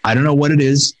stage. I don't know what it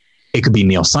is. It could be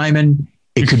Neil Simon.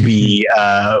 It could be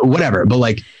whatever. But,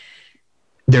 like,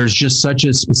 there's just such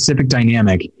a specific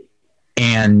dynamic,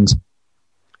 and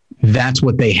that's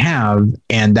what they have.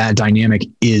 And that dynamic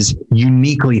is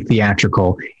uniquely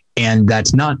theatrical. And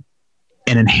that's not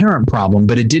an inherent problem,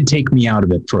 but it did take me out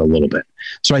of it for a little bit.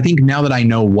 So I think now that I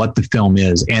know what the film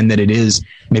is and that it is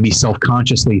maybe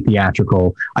self-consciously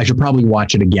theatrical, I should probably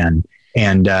watch it again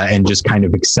and just kind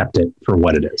of accept it for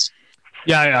what it is.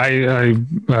 Yeah, I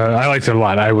liked it a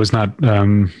lot. I was not,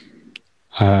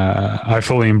 I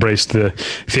fully embraced the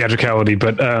theatricality,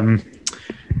 but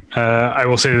I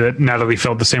will say that Natalie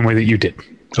felt the same way that you did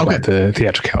about the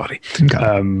theatricality.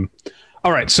 Okay.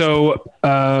 All right. So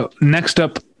next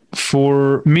up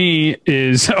for me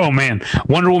is,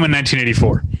 Wonder Woman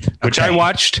 1984, which I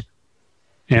watched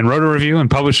and wrote a review and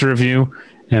published a review.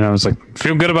 And I was like,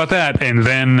 feel good about that. And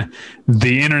then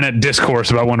the internet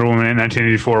discourse about Wonder Woman in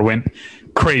 1984 went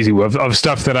crazy of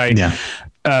stuff that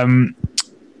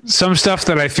some stuff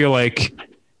that I feel like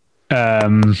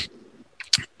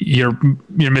you're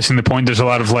missing the point. There's a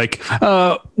lot of like,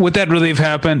 would that really have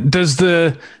happened? Does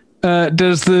the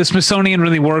Smithsonian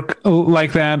really work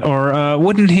like that? Or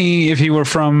wouldn't he if he were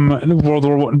from World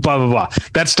War I, blah, blah, blah.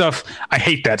 That stuff, I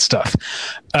hate that stuff.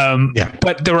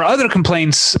 But there were other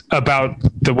complaints about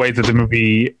the way that the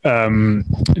movie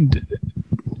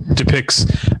depicts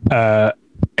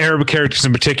Arab characters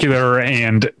in particular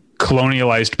and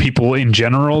colonialized people in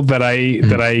general that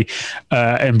I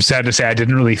am sad to say I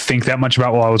didn't really think that much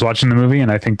about while I was watching the movie.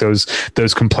 And I think those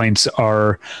complaints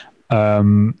are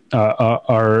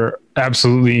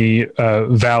absolutely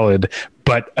valid,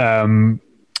 but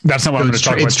that's not what I'm going to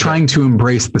talk about. It's trying to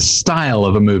embrace the style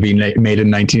of a movie made in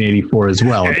 1984 as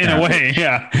well. In a way,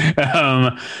 yeah.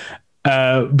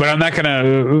 But I'm not going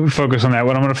to focus on that.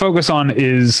 What I'm going to focus on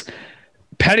is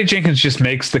Patty Jenkins just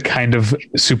makes the kind of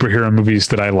superhero movies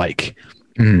that I like,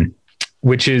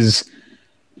 which is,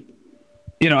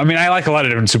 I like a lot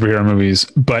of different superhero movies,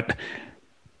 but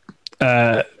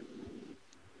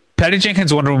Patty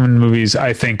Jenkins' Wonder Woman movies,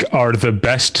 I think, are the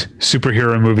best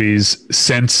superhero movies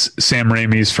since Sam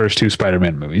Raimi's first two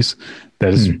Spider-Man movies.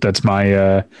 That's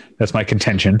my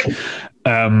contention,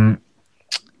 and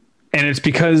it's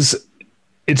because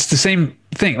it's the same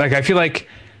thing. Like, I feel like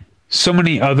so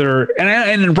many other,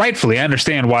 and rightfully, I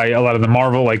understand why a lot of the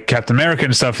Marvel, like Captain America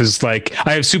and stuff, is like,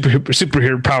 I have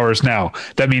superhero powers now.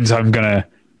 That means I'm gonna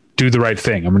do the right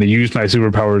thing. I'm going to use my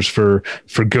superpowers for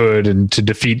good and to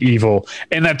defeat evil.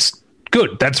 And that's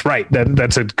good. That's right.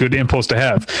 That's a good impulse to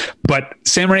have. But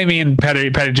Sam Raimi and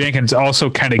Patty Jenkins also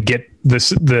kind of get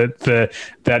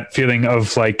that feeling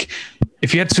of like,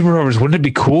 if you had superpowers, wouldn't it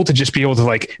be cool to just be able to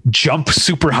like jump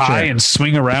super high and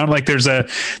swing around? Like there's a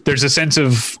sense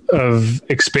of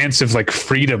expansive like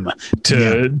freedom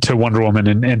to Wonder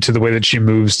Woman and to the way that she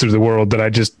moves through the world that I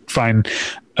just find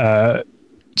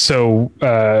so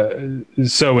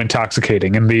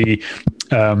intoxicating. And the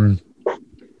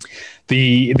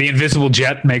invisible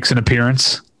jet makes an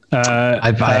appearance.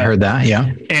 I heard that.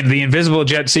 Yeah. And the invisible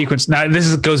jet sequence. Now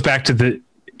goes back to the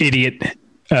idiot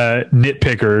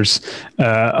nitpickers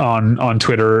on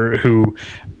Twitter who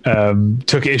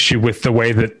took issue with the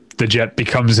way that the jet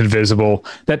becomes invisible.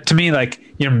 That to me, like,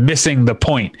 you're missing the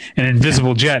point. An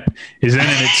invisible jet is in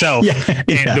and itself.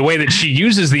 And the way that she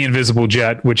uses the invisible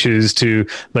jet, which is to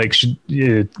like,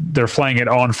 they're flying it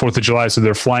on 4th of July. So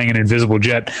they're flying an invisible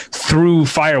jet through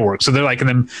fireworks. So they're like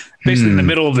basically in the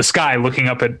middle of the sky looking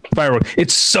up at fireworks.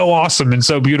 It's so awesome and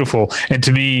so beautiful. And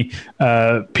to me,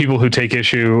 people who take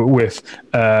issue with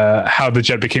how the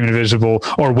jet became invisible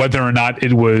or whether or not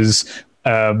it was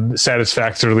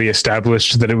satisfactorily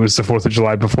established that it was the 4th of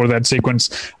July before that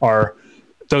sequence,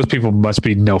 those people must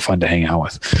be no fun to hang out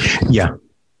with. Yeah.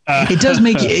 It does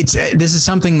make it's. This is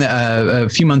something that a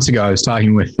few months ago I was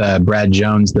talking with Brad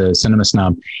Jones, the cinema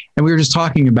snob, and we were just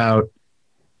talking about,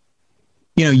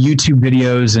 YouTube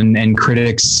videos and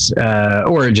critics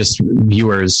or just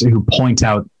viewers who point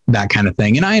out that kind of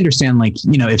thing. And I understand,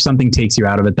 if something takes you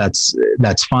out of it, that's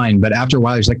fine. But after a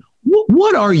while, it's like,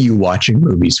 what are you watching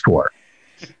movies for?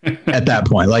 At that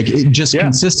point,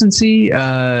 consistency.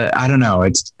 I don't know.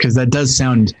 It's because that does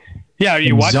sound. Yeah, are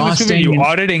you watching this movie? Are you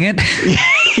auditing it?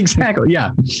 Exactly.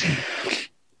 Yeah.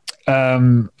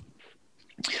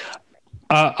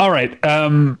 All right.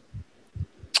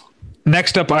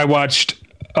 Next up, I watched.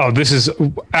 Oh, this is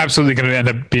absolutely going to end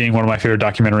up being one of my favorite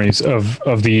documentaries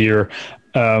of the year.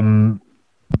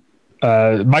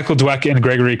 Michael Dweck and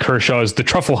Gregory Kershaw's The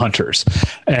Truffle Hunters.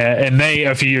 And they,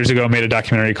 a few years ago, made a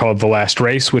documentary called The Last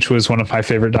Race, which was one of my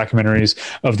favorite documentaries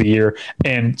of the year.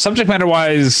 And subject matter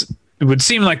wise, it would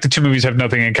seem like the two movies have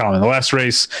nothing in common. The Last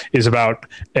Race is about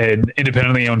an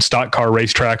independently owned stock car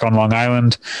racetrack on Long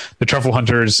Island. The Truffle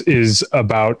Hunters is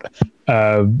about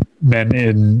men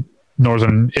in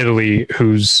northern Italy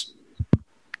whose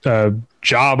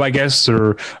job, I guess,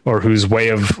 or whose way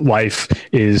of life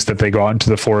is that they go out into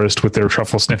the forest with their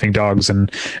truffle sniffing dogs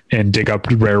and dig up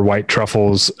rare white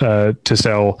truffles to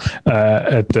sell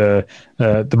at the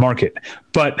market.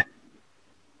 But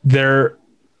they're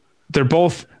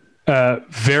both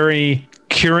very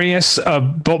curious.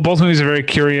 Both movies are very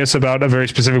curious about a very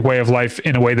specific way of life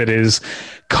in a way that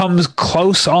comes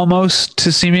close almost to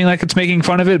seeming like it's making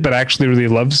fun of it, but actually really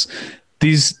loves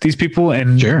these people.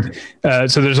 And sure.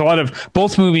 So there's a lot of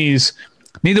both movies.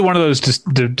 Neither one of those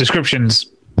descriptions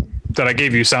that I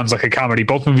gave you sounds like a comedy.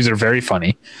 Both movies are very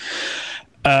funny.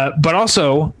 But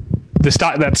also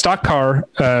that stock car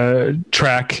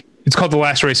track, it's called The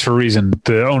Last Race for a reason.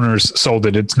 The owners sold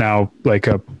it. It's now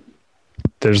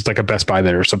there's like a Best Buy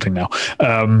there or something now.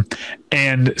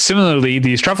 And similarly,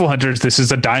 these truffle hunters, this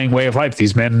is a dying way of life.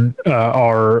 These men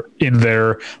are in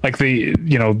their, like the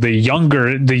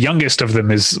youngest of them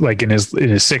is like in his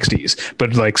 60s,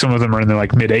 but like some of them are in their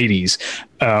like mid 80s.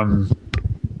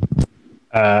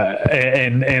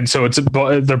 And so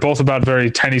they're both about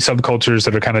very tiny subcultures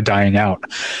that are kind of dying out.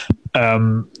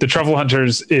 The Truffle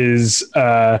Hunters is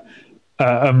a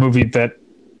movie that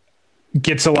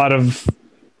gets a lot of,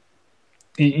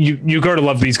 you grow to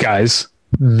love these guys.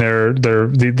 They're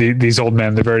these old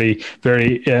men. They're very,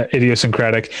 very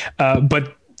idiosyncratic.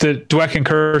 But the Dweck and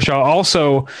Kershaw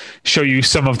also show you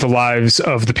some of the lives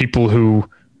of the people who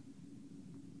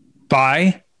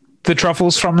buy the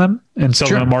truffles from them and sell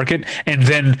them in the market. And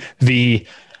then the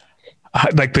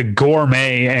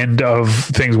gourmet end of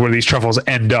things where these truffles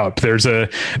end up. There's a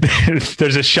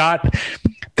shot.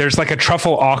 There's like a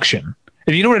truffle auction.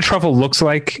 And you know what a truffle looks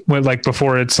like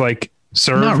before it's like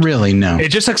served? Not really, no. It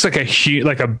just looks like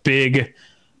a big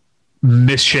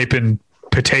misshapen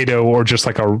potato or just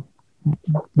like a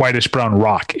whitish brown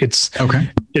rock. It's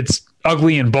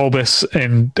ugly and bulbous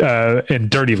and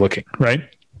dirty looking, right?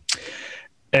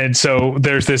 And so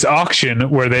there's this auction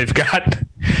where they've got,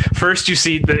 first you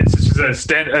see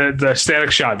the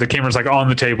static shot. The camera's like on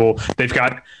the table. They've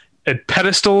got a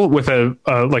pedestal with a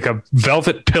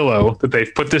velvet pillow that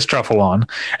they've put this truffle on.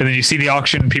 And then you see the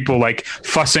auction people like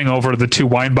fussing over the two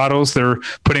wine bottles they're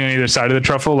putting on either side of the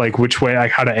truffle, like which way, like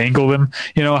how to angle them,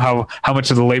 how much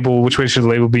of the label, which way should the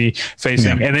label be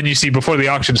facing. Yeah. And then you see before the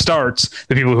auction starts,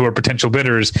 the people who are potential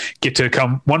bidders get to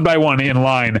come one by one in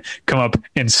line, come up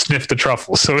and sniff the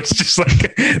truffle. So it's just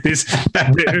like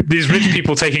these rich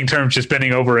people taking turns just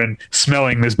bending over and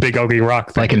smelling this big ugly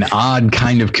rock thing. Like an odd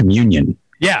kind of communion.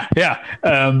 Yeah.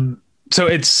 So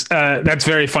it's that's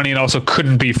very funny, and also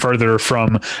couldn't be further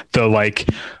from the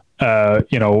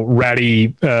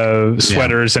ratty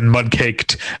sweaters and mud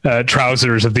caked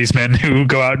trousers of these men who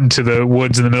go out into the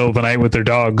woods in the middle of the night with their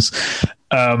dogs.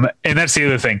 And that's the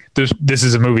other thing. This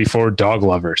is a movie for dog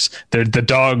lovers. The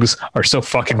dogs are so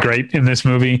fucking great in this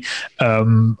movie.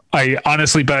 I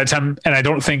honestly, by the time, and I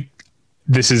don't think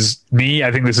this is me,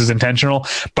 I think this is intentional.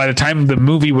 By the time the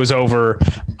movie was over,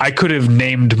 I could have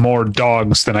named more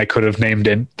dogs than I could have named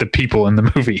the people in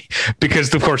the movie,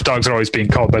 because of course dogs are always being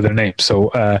called by their name.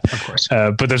 So, of course.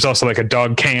 But there's also like a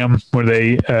dog cam where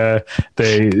they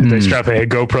strap a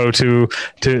GoPro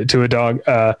to a dog.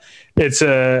 It's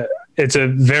a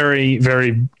very,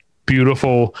 very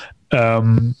beautiful,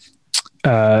 and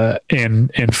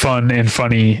fun and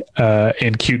funny,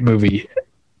 and cute movie.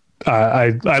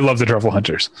 I love the Truffle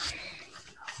Hunters.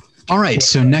 All right.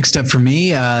 So next up for me,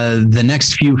 the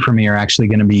next few for me are actually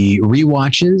going to be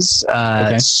rewatches,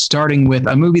 starting with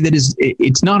a movie that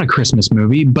it's not a Christmas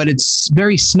movie, but it's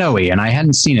very snowy and I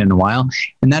hadn't seen it in a while.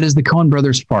 And that is the Coen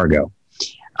Brothers' Fargo.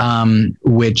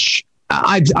 which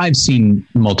I've seen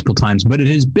multiple times, but it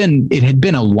had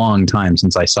been a long time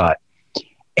since I saw it.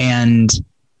 And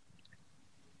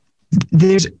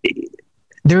there's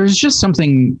just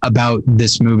something about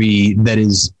this movie that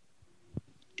is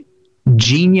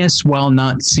genius while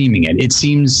not seeming it. It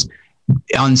seems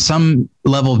on some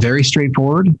level very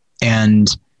straightforward and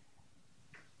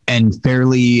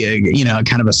fairly,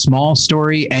 kind of a small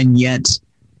story. And yet,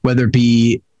 whether it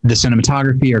be the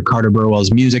cinematography or Carter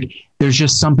Burwell's music, there's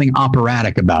just something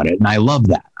operatic about it. And I love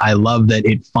that. I love that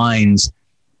it finds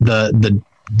the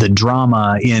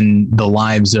drama in the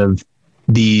lives of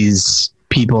these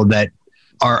people that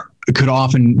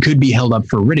could be held up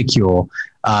for ridicule,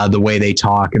 the way they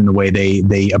talk and the way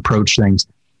they approach things.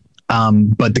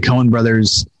 But the Coen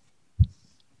brothers,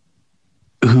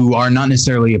 who are not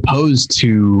necessarily opposed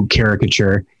to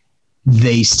caricature,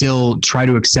 they still try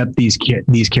to accept these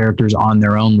characters on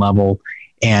their own level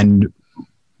and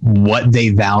what they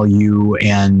value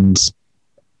and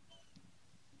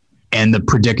the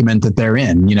predicament that they're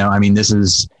in. This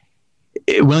is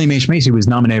William H. Macy was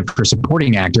nominated for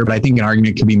supporting actor, but I think an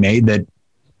argument could be made that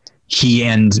he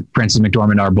and Frances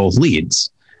McDormand are both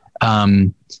leads.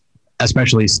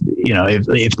 Especially,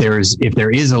 if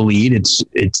there is a lead,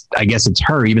 it's I guess it's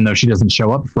her, even though she doesn't show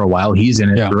up for a while. He's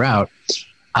in it throughout.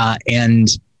 And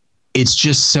it's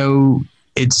just so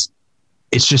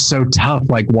tough,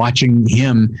 like watching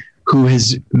him, who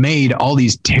has made all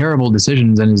these terrible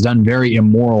decisions and has done very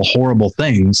immoral, horrible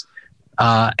things.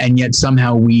 And yet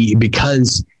somehow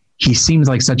because he seems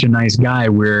like such a nice guy,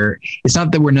 it's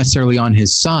not that we're necessarily on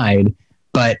his side,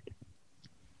 but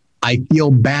I feel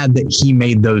bad that he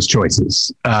made those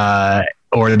choices,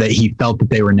 or that he felt that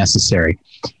they were necessary.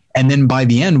 And then by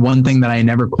the end, one thing that I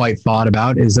never quite thought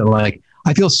about is that, like,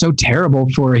 I feel so terrible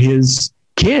for his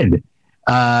kid,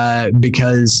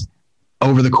 because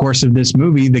over the course of this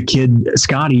movie, the kid,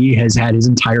 Scotty, has had his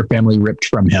entire family ripped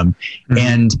from him. Mm-hmm.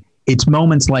 And it's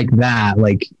moments like that,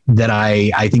 I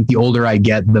think the older I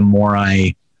get, the more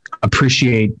I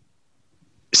appreciate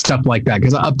stuff like that.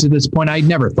 Because up to this point, I'd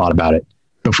never thought about it,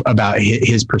 about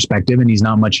his perspective. And he's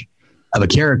not much of a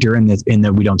character in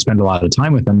that we don't spend a lot of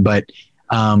time with him. But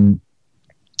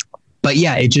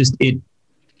yeah, it's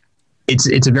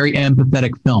a very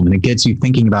empathetic film, and it gets you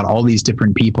thinking about all these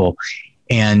different people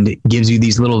and gives you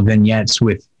these little vignettes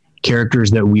with characters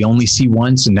that we only see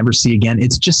once and never see again.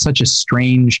 It's just such a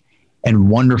strange and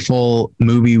wonderful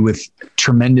movie with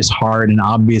tremendous heart and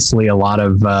obviously a lot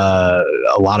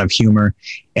of humor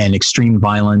and extreme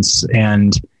violence.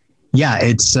 And yeah,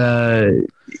 it's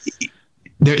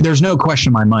there's no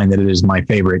question in my mind that it is my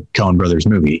favorite Coen Brothers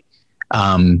movie.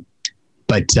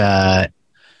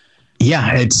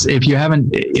 Yeah, if you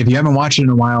haven't watched it in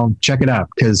a while, check it out,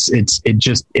 because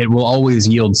it will always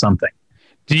yield something.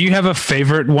 Do you have a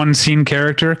favorite one scene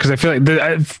character? Because I feel like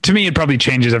to me, it probably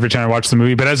changes every time I watch the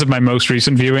movie. But as of my most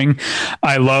recent viewing,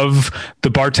 I love the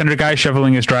bartender guy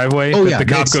shoveling his driveway. Oh yeah, the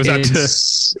cop goes out to.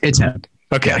 It's him.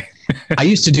 Okay. I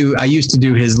usst to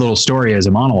do his little story as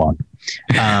a monologue.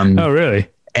 Oh really?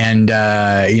 And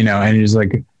and he's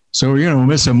like, so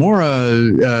Miss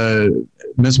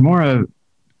Mora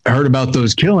heard about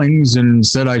those killings and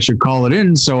said I should call it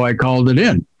in, so I called it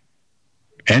in.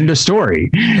 End of story.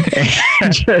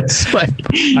 And just like,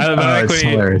 it's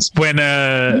hilarious. When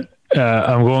I'm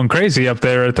going crazy up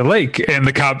there at the lake, and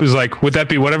the cop is like, would that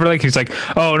be whatever lake? He's like,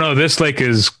 oh no, this lake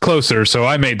is closer, so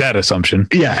I made that assumption.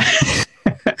 Yeah.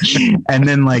 and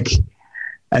then that's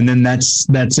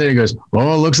it. He goes,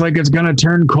 oh, it looks like it's going to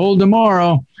turn cold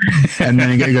tomorrow. And then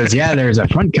he goes, yeah, there's a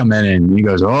front coming in. And he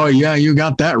goes, oh yeah, you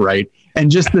got that right. And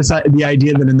just the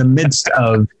idea that in the midst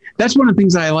of, that's one of the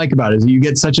things that I like about it, is you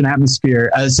get such an atmosphere,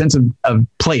 a sense of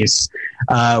place,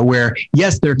 where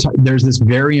yes, there's this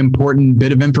very important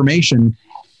bit of information,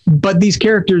 but these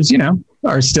characters,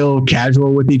 are still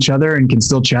casual with each other and can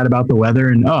still chat about the weather.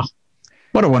 And oh,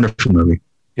 what a wonderful movie.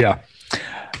 Yeah.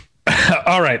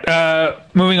 All right.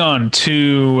 Moving on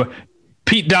to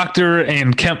Pete Docter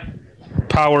and Kemp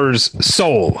Powers'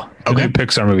 Soul, a new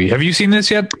Pixar movie. Have you seen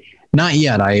this yet? Not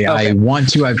yet. I want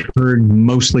to. I've heard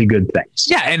mostly good things.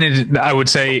 Yeah, and I would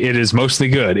say it is mostly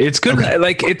good. It's good. Okay.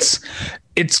 Like it's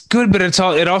good, but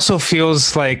it also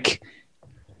feels like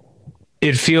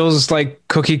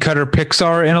cookie cutter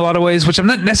Pixar in a lot of ways, which I'm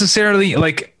not necessarily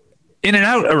like. In and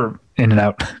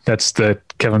Out. That's the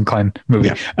Kevin Kline movie.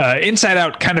 Yeah. Inside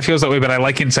Out kind of feels that way, but I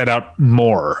like Inside Out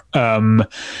more. Maybe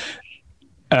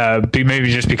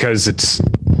just because it's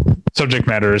subject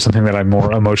matter is something that I'm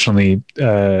more emotionally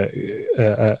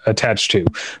attached to.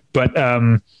 But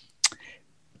I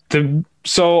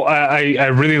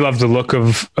really love the look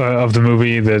of the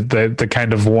movie, the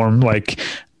kind of warm, like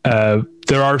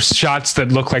there are shots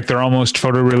that look like they're almost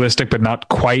photorealistic, but not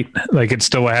quite. Like it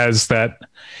still has that.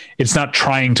 It's not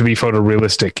trying to be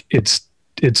photorealistic. It's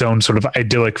its own sort of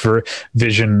idyllic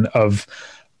vision of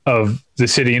the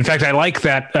city. In fact, I like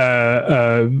that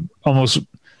almost.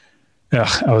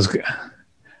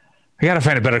 I got to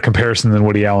find a better comparison than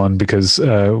Woody Allen because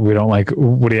we don't like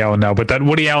Woody Allen now. But that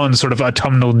Woody Allen sort of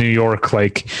autumnal New York,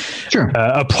 like Sure.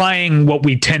 Applying what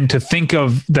we tend to think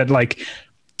of that like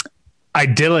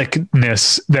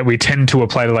idyllicness that we tend to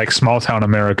apply to like small town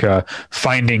America,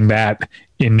 finding that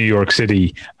in New York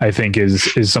City, I think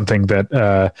is something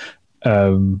that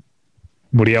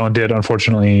Woody Allen did.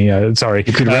 Unfortunately, sorry.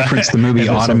 You could reference the movie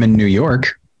Autumn in New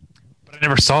York. But I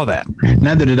never saw that.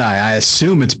 Neither did I. I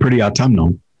assume it's pretty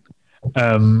autumnal.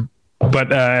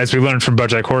 But as we learned from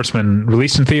BoJack Horseman,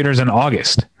 released in theaters in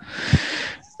August.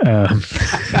 The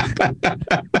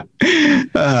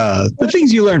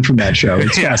things you learn from that show.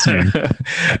 It's fascinating.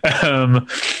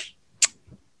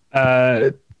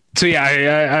 So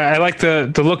yeah, I like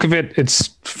the look of it. It's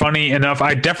funny enough.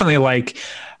 I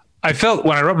felt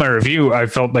when I wrote my review, I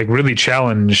felt like really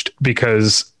challenged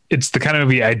because it's the kind of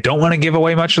movie I don't want to give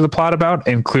away much of the plot about.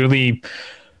 And clearly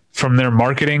from their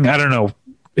marketing, I don't know,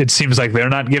 it seems like they're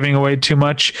not giving away too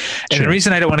much. And Sure. the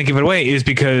reason I don't want to give it away is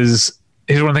because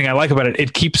here's one thing I like about it.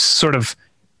 It keeps sort of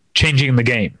changing the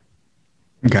game.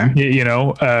 Okay. You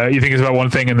think it's about one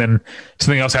thing and then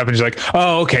something else happens. You're like,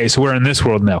 oh, okay. So we're in this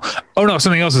world now. Oh no,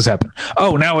 something else has happened.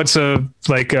 Oh, now it's a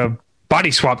body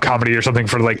swap comedy or something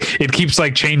for like, it keeps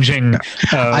like changing.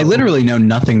 I literally know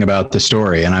nothing about the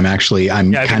story and I'm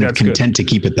kind of content to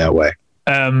keep it that way.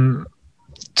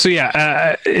 So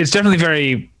yeah, it's definitely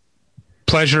very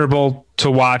pleasurable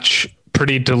to watch,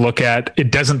 pretty to look at.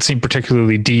 It doesn't seem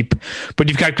particularly deep, but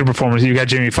you've got good performers. You've got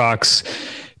Jamie Foxx,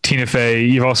 Tina Fey.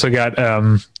 You've also got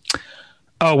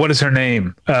what is her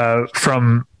name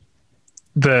from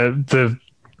the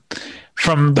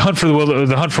Hunt for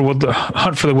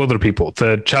the Wilder People,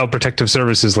 the Child Protective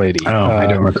Services lady. Oh, I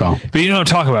don't recall. But you know what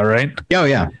I'm talking about, right? Oh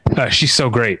yeah. She's so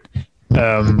great.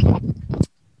 Yeah,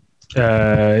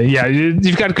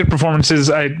 you've got good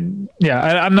performances. I'm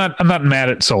not mad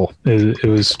at Soul.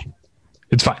 It's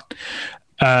fine.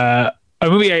 A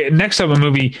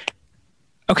movie.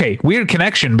 Okay, weird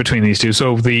connection between these two.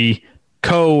 So the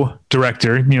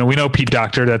co-director, we know Pete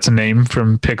Docter, that's a name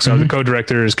from Pixar. Mm-hmm. The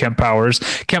co-director is Kemp Powers.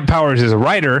 Kemp Powers is a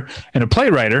writer and a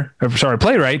playwright,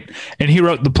 and he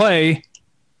wrote the play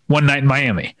One Night in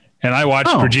Miami. And I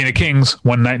watched Regina King's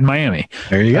One Night in Miami.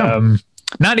 There you go.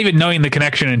 Not even knowing the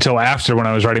connection until after when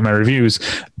I was writing my reviews,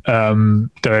 that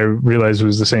I realized it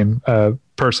was the same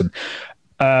person.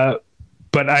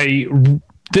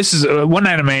 This is One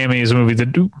Night in Miami is a movie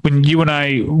that when you and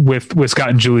I with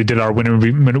Scott and Julie did our winter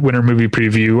movie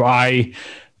preview, I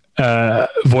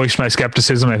voiced my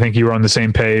skepticism. I think you were on the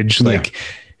same page. Like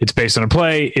it's based on a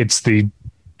play. It's the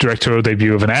directorial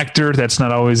debut of an actor. That's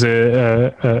not always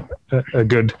a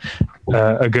good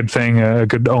thing, a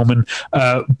good omen.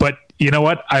 But you know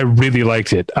what? I really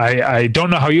liked it. I don't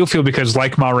know how you'll feel because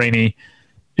like Ma Rainey,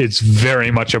 it's very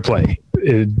much a play.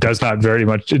 It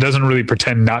doesn't really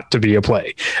pretend not to be a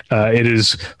play. It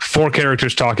is four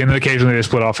characters talking, and occasionally they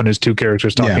split off and there's two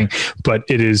characters talking, but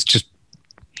it is just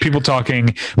people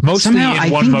talking mostly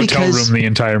in one motel room the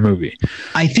entire movie.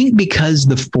 I think because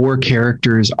the four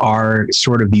characters are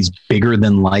sort of these bigger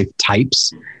than life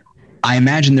types, I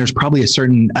imagine there's probably a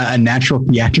certain natural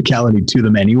theatricality to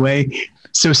them anyway.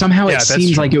 So somehow it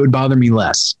seems like it would bother me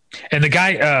less. And the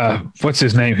guy, what's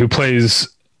his name, who plays,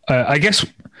 I guess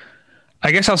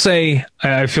I'll say,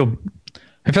 I feel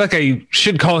like I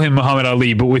should call him Muhammad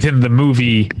Ali, but within the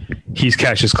movie, he's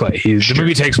Cassius Clay. The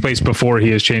movie takes place before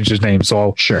he has changed his name.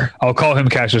 So I'll call him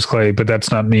Cassius Clay, but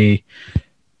that's not me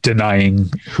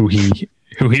denying who he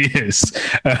is.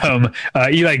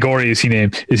 Eli Gorey is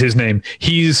his name.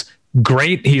 He's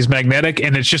great. He's magnetic.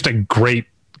 And it's just a great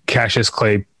Cassius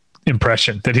Clay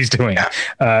impression that he's doing.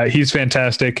 He's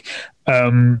fantastic.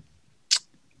 The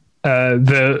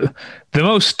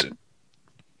most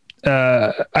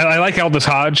I like Aldous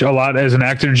Hodge a lot as an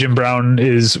actor. Jim Brown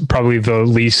is probably the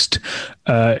least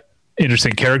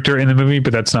interesting character in the movie,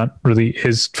 but that's not really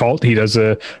his fault. He does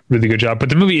a really good job. But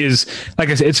the movie is, like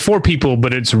I said, it's four people,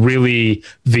 but it's really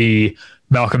the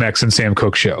Malcolm X and Sam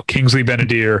Cooke show. Kingsley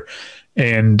Ben-Adir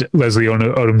and Leslie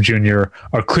Odom Jr.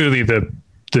 are clearly the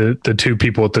two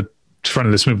people at the front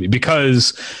of this movie,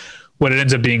 because what it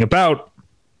ends up being about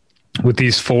with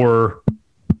these four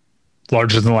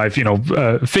larger than life,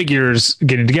 figures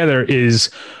getting together is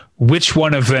which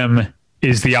one of them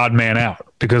is the odd man out.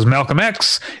 because Malcolm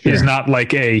X is not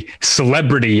like a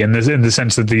celebrity in the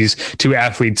sense that these two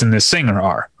athletes and this singer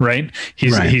are, right?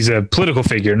 He's a political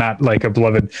figure, not like a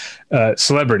beloved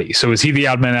celebrity. So is he the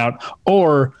odd man out,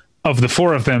 or of the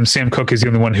four of them, Sam Cooke is the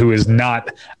only one who is not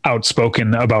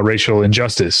outspoken about racial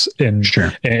injustice? And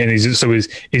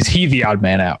is he the odd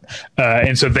man out?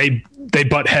 And so they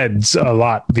butt heads a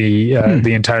lot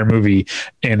the entire movie,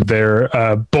 and they're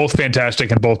both fantastic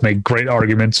and both make great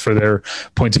arguments for their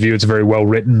points of view. It's a very well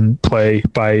written play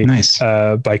by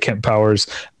Kent Powers.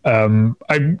 Having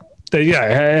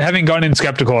gone in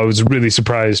skeptical, I was really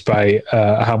surprised by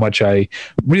how much I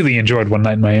really enjoyed One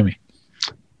Night in Miami.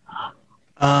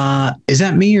 Is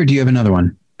that me, or do you have another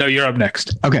one? No, you're up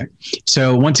next. Okay.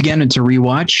 So once again, it's a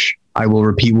rewatch. I will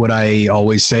repeat what I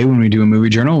always say when we do a movie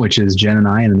journal, which is Jen and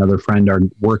I and another friend are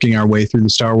working our way through the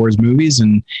Star Wars movies.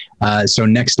 And so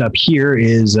next up here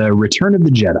is Return of the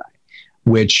Jedi,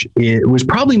 which was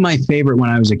probably my favorite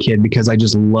when I was a kid because I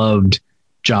just loved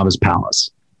Jabba's palace.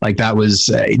 Like that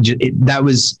was like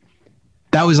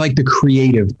the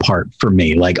creative part for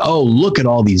me. Like, oh, look at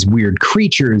all these weird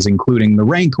creatures, including the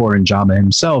Rancor and Jabba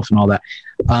himself and all that.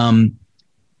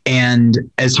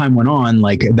 And as time went on,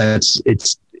 like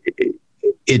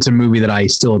it's a movie that I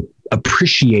still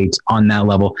appreciate on that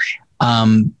level.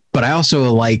 But I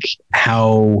also like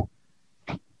how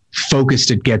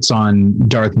focused it gets on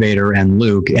Darth Vader and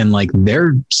Luke, and like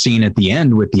their scene at the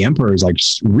end with the Emperor is like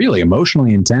really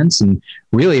emotionally intense and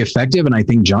really effective. And I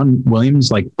think John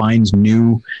Williams like finds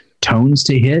new tones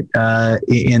to hit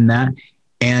in that.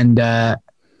 And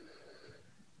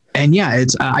yeah,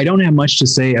 I don't have much to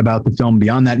say about the film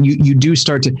beyond that. You do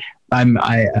start to, I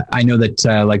know that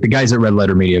like the guys at Red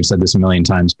Letter Media have said this a million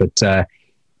times, but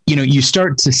you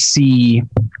start to see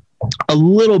a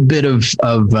little bit of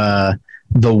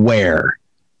the wear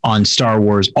on Star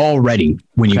Wars already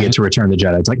when you get to Return of the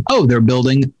Jedi. It's like, oh, they're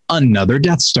building another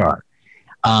Death Star.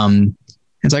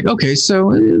 It's like, okay,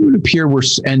 so it would appear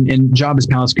and Jabba's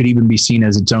palace could even be seen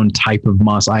as its own type of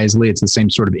Mos Eisley. It's the same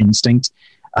sort of instinct.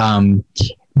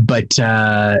 But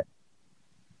for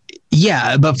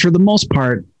the most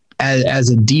part, as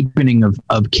a deepening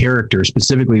of character,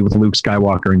 specifically with Luke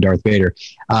Skywalker and Darth Vader,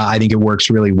 I think it works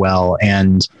really well.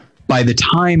 And by the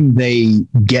time they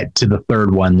get to the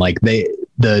third one, like the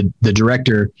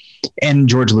director and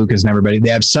George Lucas and everybody, they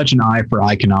have such an eye for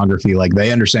iconography. Like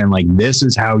they understand, like, this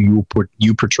is how you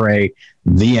portray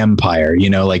the Empire.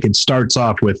 Like it starts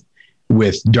off with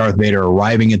Darth Vader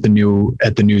arriving at the new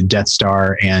Death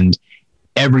Star, and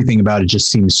everything about it just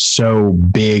seems so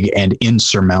big and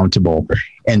insurmountable.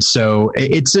 And so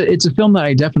it's a film that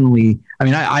I definitely,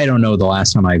 I don't know the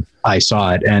last time I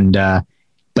saw it. And,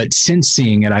 but since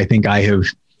seeing it, I think I have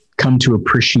come to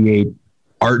appreciate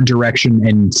art direction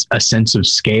and a sense of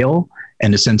scale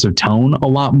and a sense of tone a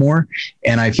lot more.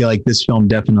 And I feel like this film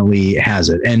definitely has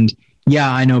it. And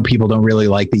yeah, I know people don't really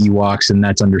like the Ewoks, and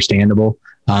that's understandable.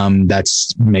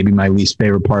 That's maybe my least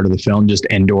favorite part of the film, just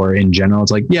Endor in general.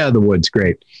 It's like, yeah, the wood's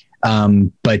great.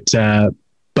 But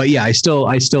yeah, I still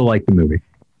like the movie.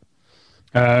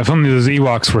 If only those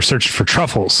Ewoks were searching for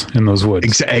truffles in those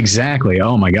woods. Exactly.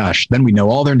 Oh my gosh. Then we know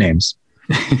all their names.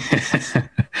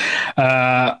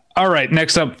 All right.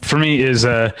 Next up for me is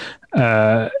a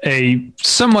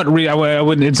somewhat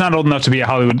it's not old enough to be a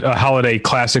holiday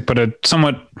classic, but a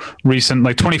somewhat recent,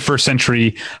 like 21st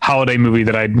century holiday movie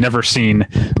that I'd never seen,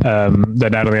 that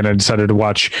Natalie and I decided to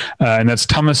watch. And that's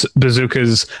Thomas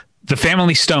Bezuka's The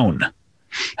Family Stone.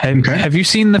 Have you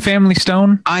seen The Family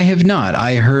Stone? I have not.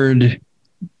 I heard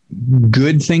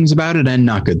good things about it and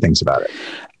not good things about it.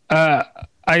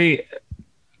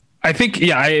 I think,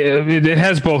 it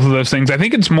has both of those things. I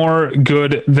think it's more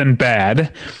good than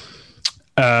bad.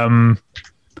 And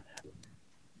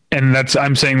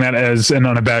I'm saying that as an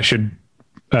unabashed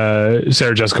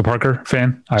Sarah Jessica Parker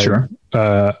fan. Sure.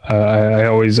 I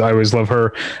always love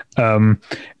her.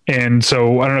 And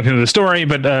so I don't know if you know the story,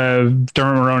 but Dermot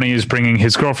Mulroney is bringing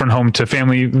his girlfriend home to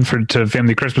family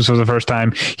Christmas for the first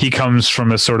time. He comes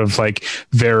from a sort of like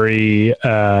very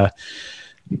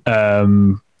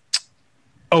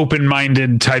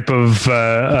open-minded type of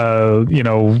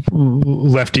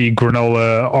lefty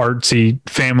granola artsy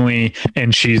family,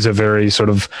 and she's a very sort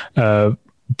of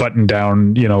button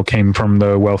down, came from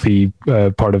the wealthy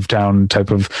part of town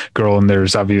type of girl, and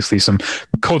there's obviously some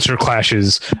culture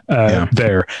clashes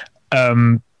there.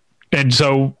 And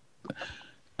so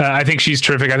I think she's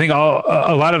terrific. I think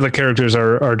a lot of the characters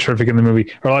are terrific in the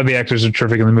movie, or a lot of the actors are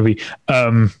terrific in the movie.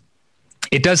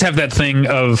 It does have that thing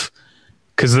of,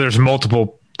 because there's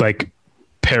multiple like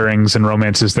pairings and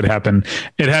romances that happen.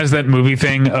 It has that movie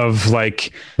thing of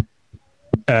like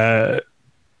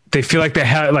they feel like they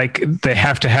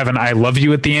have to have an "I love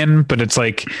you" at the end, but it's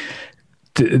like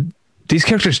these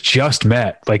characters just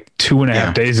met like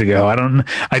 2.5 days ago. I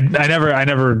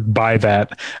never buy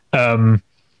that.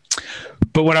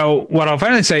 But what I'll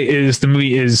finally say is the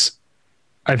movie is,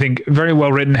 I think, very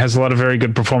well written, has a lot of very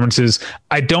good performances.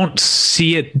 I don't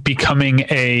see it becoming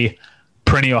a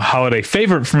perennial holiday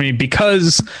favorite for me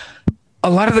because a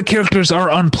lot of the characters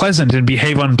are unpleasant and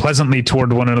behave unpleasantly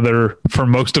toward one another for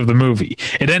most of the movie.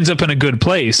 It ends up in a good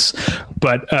place,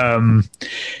 but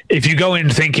if you go in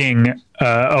thinking,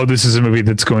 oh, this is a movie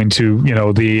that's going to, you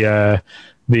know, the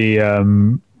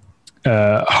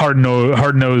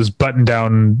hard-nosed,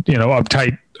 button-down, you know,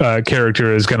 uptight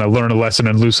character is going to learn a lesson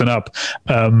and loosen up.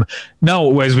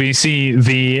 No, as we see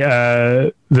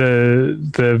the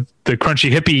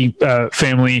crunchy hippie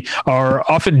family are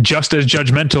often just as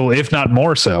judgmental, if not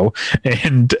more so.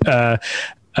 And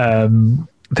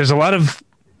there's a lot of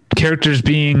characters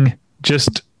being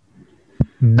just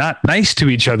not nice to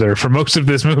each other for most of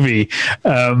this movie.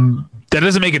 That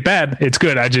doesn't make it bad. It's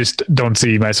good. I just don't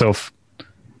see myself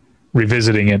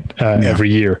revisiting it every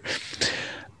year.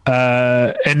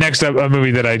 And next up, a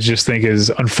movie that I just think is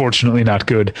unfortunately not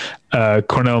good.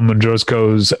 Cornel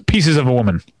Mundruczko's Pieces of a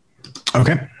Woman.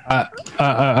 Okay.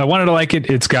 I wanted to like it.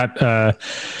 It's got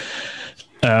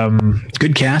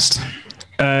good cast.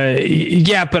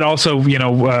 Yeah, but also, you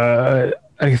know,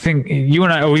 I think you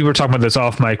and I, we were talking about this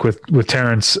off mic with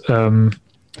Terrence the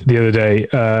other day.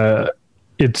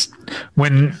 It's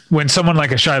when someone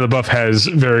like a Shia LaBeouf has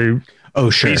very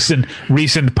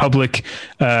recent public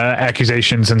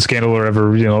accusations and scandal or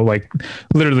whatever, you know, like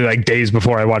literally like days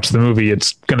before I watch the movie,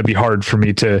 it's going to be hard for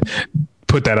me to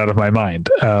put that out of my mind.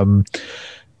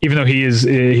 Even though he is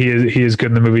good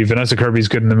in the movie. Vanessa Kirby's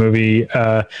good in the movie.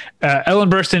 Ellen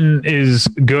Burstyn is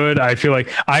good. I feel like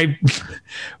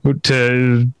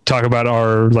to talk about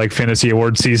our like fantasy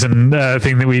award season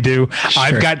thing that we do. Sure.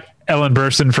 I've got Ellen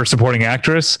Burstyn for supporting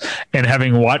actress, and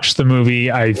having watched the movie,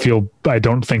 I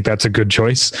don't think that's a good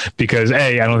choice because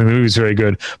I don't think the movie's very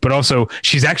good, but also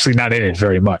she's actually not in it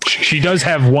very much. She does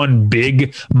have one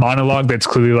big monologue that's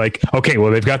clearly like, okay,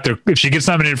 well, they've got if she gets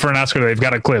nominated for an Oscar, they've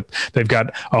got a clip. They've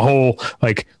got a whole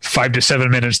like 5 to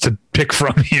 7 minutes to pick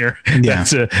from here. Yeah.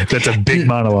 That's a big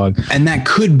monologue. And that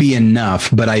could be enough,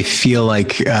 but I feel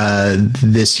like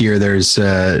this year there's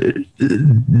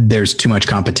too much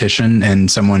competition and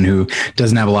someone who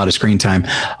doesn't have a lot of screen time.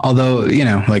 Although, you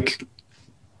know, like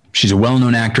she's a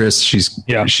well-known actress.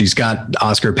 She's got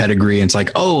Oscar pedigree, and it's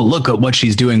like, oh, look at what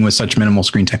she's doing with such minimal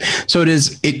screen time. So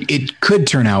it could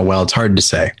turn out well. It's hard to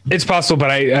say. It's possible,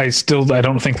 but I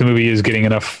don't think the movie is getting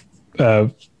enough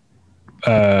not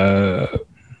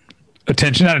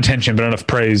attention, but enough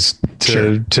praise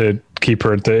to keep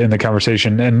her in the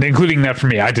conversation, and including that for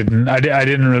me. I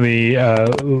didn't really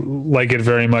like it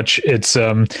very much. It's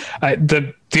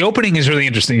the opening is really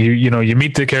interesting. You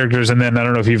meet the characters, and then I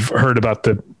don't know if you've heard about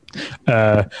the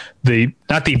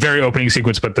not the very opening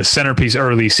sequence, but the centerpiece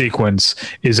early sequence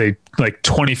is a like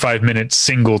 25-minute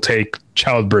single take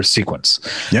childbirth sequence.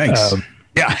 Yikes.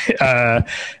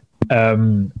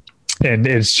 And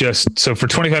it's just, so for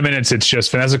 25 minutes, it's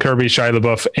just Vanessa Kirby, Shia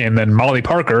LaBeouf, and then Molly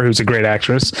Parker, who's a great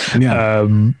actress,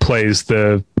 plays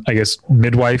the, I guess,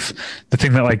 midwife, the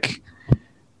thing that like,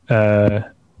 I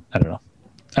don't know.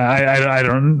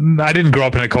 I didn't grow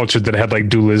up in a culture that had like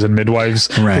doulas and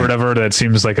midwives or whatever. That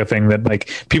seems like a thing that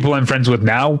like people I'm friends with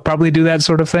now probably do that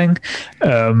sort of thing.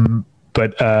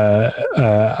 But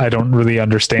I don't really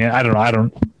understand. I don't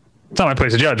know. It's not my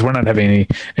place to judge. We're not having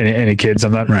any kids.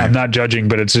 I'm not judging,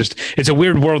 but it's a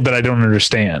weird world that I don't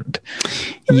understand.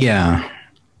 Yeah.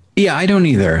 I don't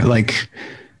either. Like,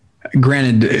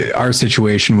 granted, our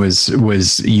situation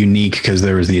was unique because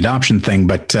there was the adoption thing,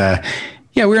 but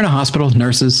we were in a hospital,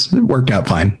 nurses, it worked out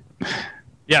fine.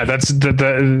 Yeah, that's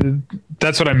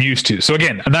what I'm used to. So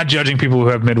again, I'm not judging people who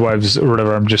have midwives or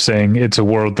whatever. I'm just saying it's a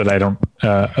world that I don't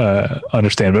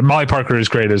understand. But Molly Parker is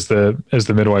great as the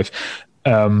midwife.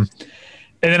 And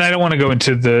then I don't want to go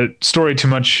into the story too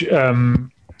much.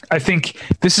 I think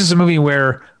this is a movie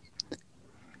where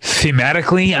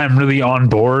thematically I'm really on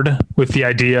board with the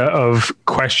idea of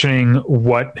questioning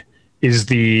what is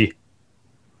the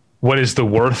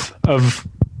worth of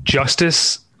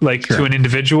justice, like to an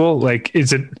individual. Like,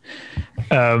 is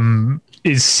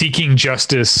seeking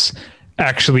justice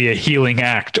actually a healing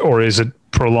act, or is it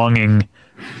prolonging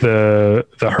the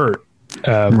hurt?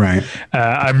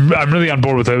 I'm really on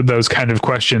board with those kind of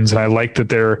questions, and I like that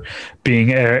they're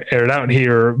being aired out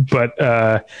here,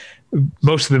 but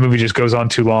most of the movie just goes on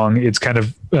too long. It's kind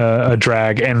of a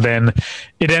drag, and then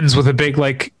it ends with a big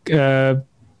like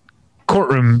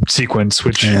courtroom sequence,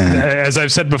 which, as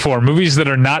I've said before, movies that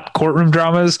are not courtroom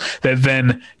dramas that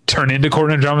then turn into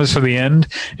courtroom dramas for the end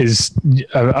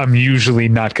I'm usually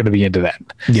not going to be into that.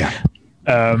 Yeah.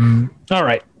 All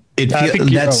right.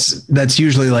 That's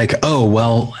usually like, oh,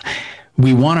 well,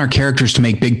 we want our characters to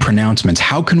make big pronouncements.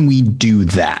 How can we do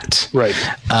that? Right.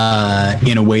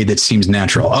 In a way that seems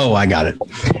natural. Oh, I got it.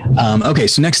 Okay.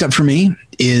 So next up for me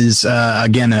is,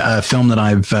 again, a film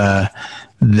that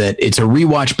that it's a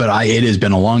rewatch, but it has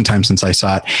been a long time since I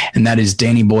saw it. And that is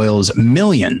Danny Boyle's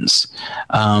Millions.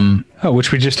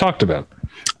 Which we just talked about.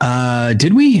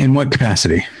 Did we? In what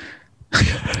capacity?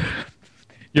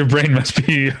 Your brain must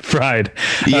be fried.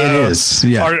 It is.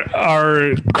 Yeah.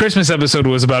 Our Christmas episode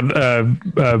was about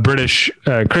British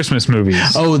Christmas movies.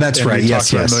 Oh, that's right.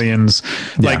 Yes. Millions.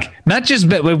 Yeah. Like, not just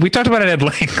we talked about it at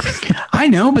length. I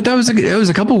know, but that was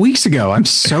a couple weeks ago. I'm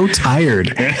so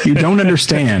tired. You don't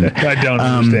understand. I don't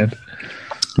understand.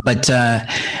 But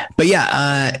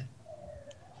yeah,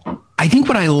 I think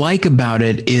what I like about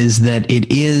it is that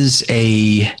it is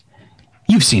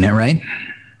you've seen it, right?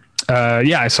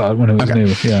 Yeah, I saw it when it was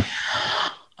new. Yeah.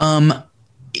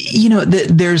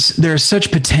 There's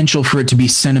such potential for it to be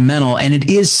sentimental, and it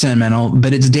is sentimental,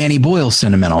 but it's Danny Boyle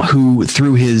sentimental, who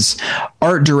through his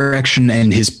art direction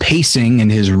and his pacing and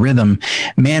his rhythm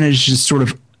managed to sort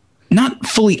of not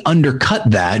fully undercut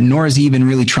that, nor is he even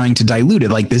really trying to dilute it.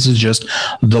 Like, this is just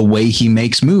the way he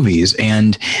makes movies.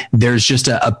 And there's just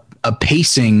a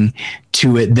pacing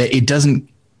to it that it doesn't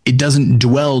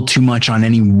dwell too much on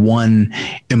any one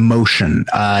emotion,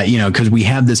 because we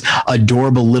have this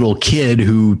adorable little kid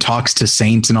who talks to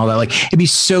saints and all that. Like, it'd be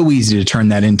so easy to turn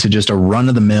that into just a run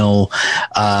of the mill,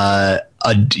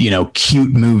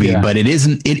 cute movie, but it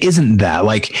isn't that.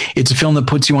 Like, it's a film that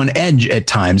puts you on edge at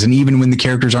times. And even when the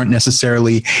characters aren't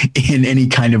necessarily in any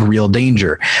kind of real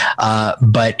danger. But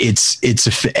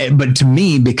but to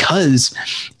me, because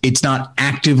it's not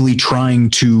actively trying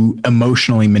to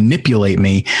emotionally manipulate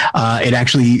me, it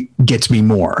actually gets me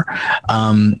more,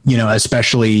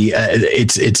 especially,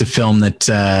 it's a film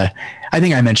that, I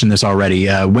think I mentioned this already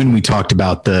when we talked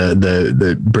about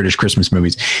the British Christmas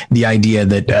movies. The idea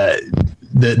that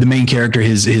the main character,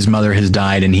 his mother has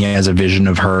died, and he has a vision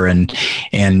of her, and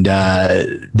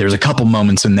there's a couple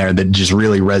moments in there that just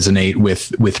really resonate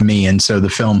with me, and so the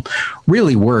film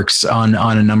really works on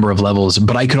a number of levels.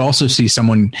 But I could also see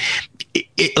someone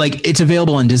it's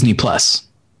available on Disney Plus,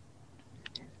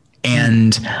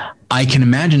 and I can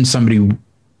imagine somebody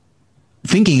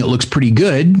thinking it looks pretty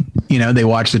good. They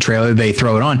watch the trailer, they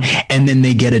throw it on, and then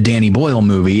they get a Danny Boyle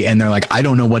movie and they're like, I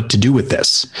don't know what to do with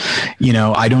this.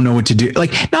 I don't know what to do.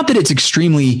 Like, not that it's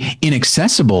extremely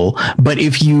inaccessible, but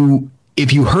if you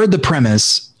heard the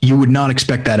premise, you would not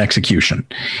expect that execution.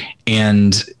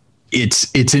 And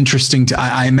it's interesting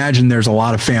I imagine there's a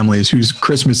lot of families whose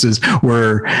Christmases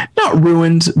were not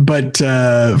ruined, but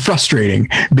frustrating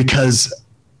because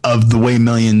of the way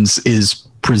Millions is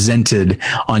presented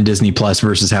on Disney Plus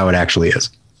versus how it actually is.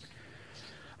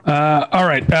 All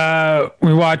right.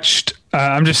 We watched,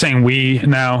 I'm just saying we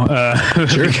now,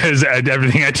 sure. Because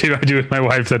everything I do with my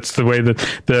wife, that's the way that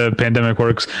the pandemic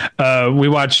works. We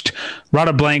watched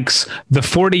Rada Blank's The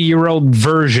 40-Year-Old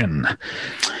Version.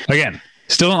 Again,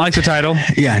 still don't like the title.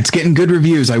 Yeah, it's getting good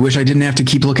reviews. I wish I didn't have to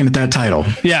keep looking at that title.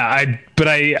 Yeah, I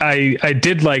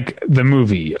did like the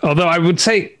movie. Although I would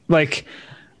say, like,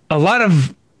 a lot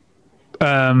of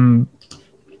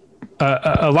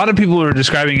people are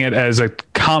describing it as a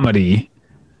comedy,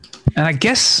 and I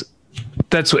guess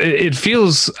that's what it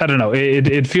feels. I don't know.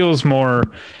 It feels more.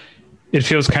 It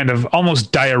feels kind of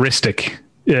almost diaristic.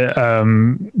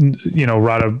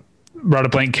 Rada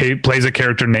Blank plays a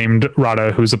character named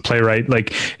Rada, who's a playwright.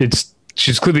 Like,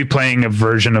 she's clearly playing a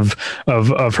version of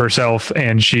herself,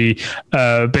 and she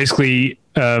basically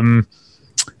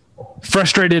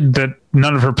frustrated that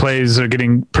none of her plays are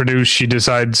getting produced, she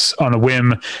decides on a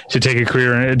whim to take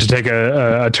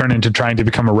a turn into trying to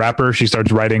become a rapper. She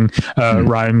starts writing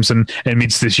rhymes and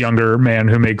meets this younger man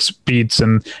who makes beats,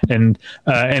 and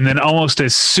then almost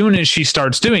as soon as she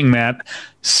starts doing that,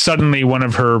 suddenly one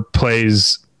of her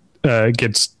plays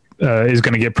is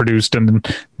going to get produced and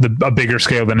a bigger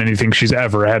scale than anything she's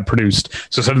ever had produced.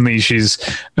 So suddenly she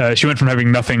went from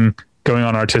having nothing going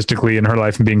on artistically in her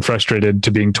life and being frustrated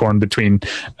to being torn between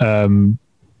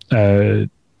two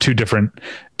different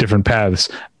paths.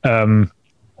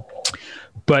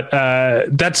 But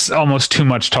that's almost too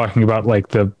much talking about, like,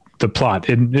 the plot.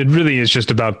 It really is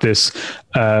just about this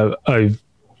a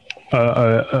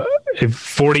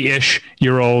 40-ish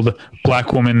year old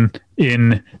Black woman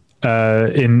in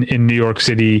New York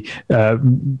City,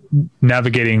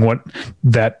 navigating what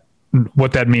that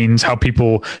what that means, how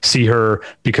people see her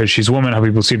because she's a woman, how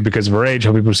people see her because of her age,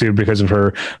 how people see her because of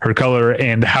her color,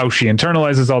 and how she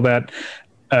internalizes all that.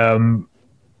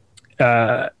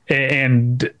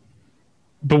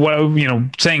 But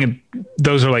what, saying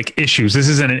those are like issues. This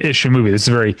isn't an issue movie. This is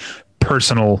a very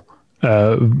personal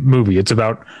movie. It's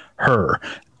about her.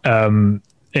 And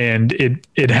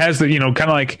it has the, kind of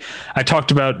like I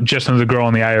talked about Just Another Girl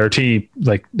on the IRT,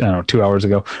 like, I don't know, 2 hours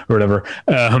ago or whatever.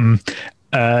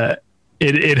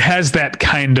 It has that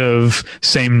kind of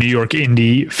same New York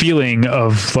indie feeling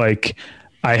of like,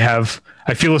 I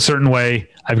feel a certain way.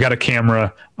 I've got a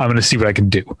camera. I'm going to see what I can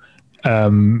do.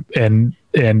 So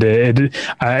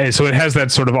it has that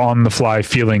sort of on the fly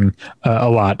feeling a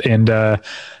lot. And I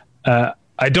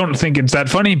don't think it's that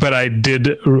funny, but I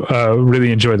did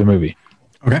really enjoy the movie.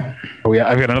 Okay. Oh yeah,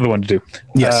 I've got another one to do.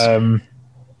 Yes.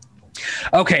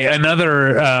 Okay,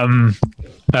 another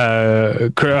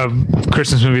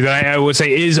Christmas movie that I would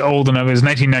say is old enough. Is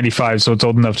 1995, so it's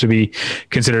old enough to be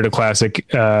considered a classic.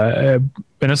 And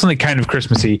it's something kind of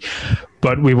Christmassy.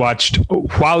 But we watched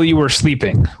While You Were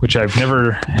Sleeping, which had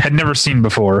never seen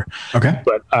before. Okay.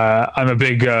 But I'm a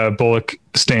big Bullock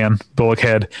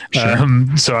head.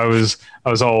 Sure. So I was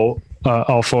all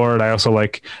for it. I also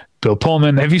like Bill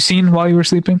Pullman. Have you seen While You Were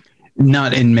Sleeping?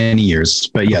 Not in many years,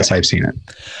 but yes, I've seen it.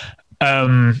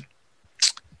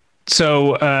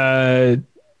 So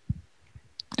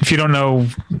if you don't know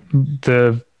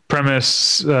the premise,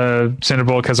 Sandra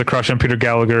Bullock has a crush on Peter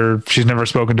Gallagher. She's never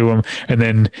spoken to him. And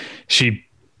then he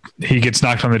gets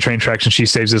knocked on the train tracks and she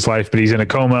saves his life, but he's in a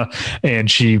coma.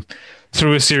 And she,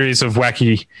 through a series of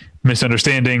wacky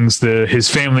misunderstandings, his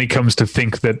family comes to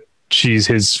think that she's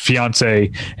his fiance,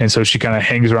 and so she kind of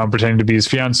hangs around pretending to be his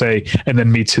fiance, and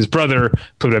then meets his brother,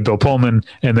 played by Bill Pullman,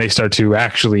 and they start to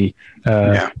actually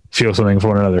feel something for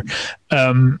one another.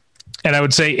 And I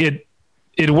would say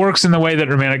it works in the way that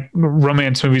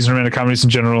romance movies and romantic comedies in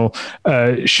general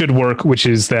should work, which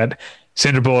is that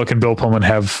Sandra Bullock and Bill Pullman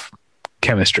have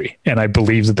chemistry, and I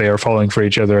believe that they are falling for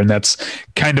each other, and that's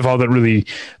kind of all that really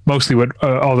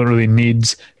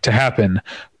needs to happen.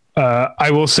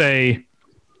 I will say,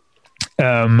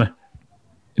 Natalie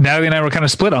and I were kind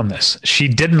of split on this. She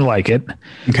didn't like it.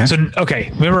 Okay. So,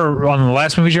 remember on the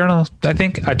last Movie Journal, I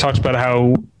think I talked about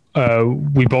how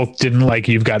we both didn't like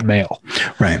You've Got Mail.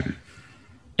 Right.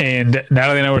 And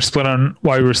Natalie and I were split on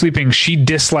While You Were Sleeping. She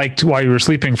disliked While You Were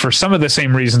Sleeping for some of the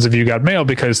same reasons of You Got Mail,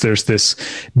 because there's this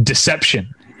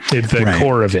deception at the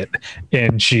core of it.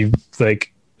 And she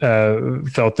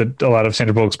felt that a lot of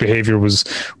Sandra Bullock's behavior was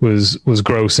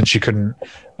gross, and she couldn't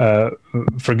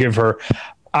forgive her.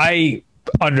 I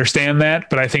understand that,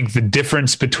 but I think the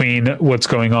difference between what's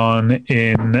going on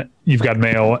in You've Got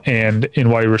Mail and in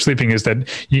While You Were Sleeping is that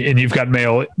in You've Got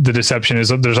Mail, the deception is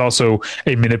that there's also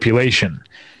a manipulation.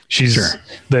 She's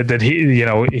that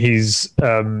he's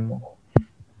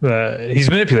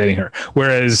manipulating her,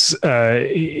 whereas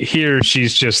here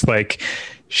she's just like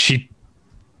she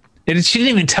didn't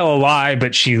even tell a lie,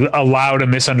 but she allowed a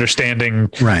misunderstanding.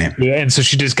 Right. And so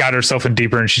she just got herself in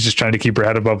deeper, and she's just trying to keep her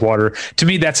head above water. To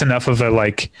me, that's enough of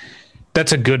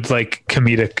that's a good,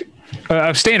 comedic,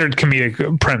 standard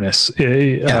comedic premise.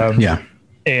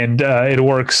 And it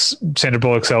works. Sandra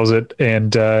Bullock sells it.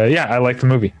 And I like the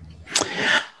movie.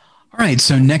 All right.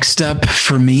 So next up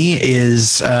for me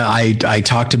is I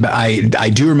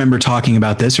do remember talking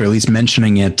about this, or at least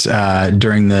mentioning it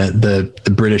during the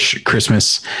British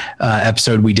Christmas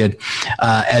episode we did,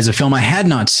 as a film I had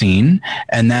not seen,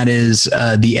 and that is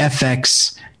the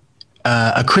FX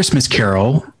A Christmas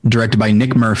Carol, directed by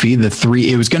Nick Murphy.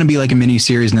 It was going to be like a mini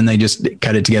series, and then they just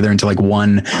cut it together into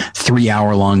one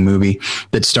 3-hour long movie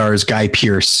that stars Guy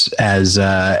Pearce as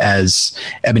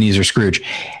Ebenezer Scrooge.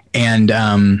 And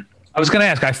I was going to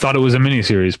ask, I thought it was a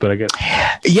miniseries, but I guess.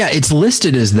 Yeah, it's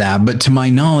listed as that, but to my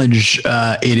knowledge,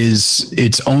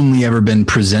 it's only ever been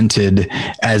presented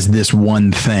as this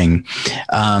one thing.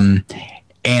 Man,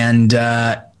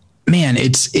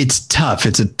 it's tough.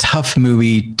 It's a tough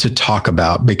movie to talk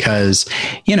about because,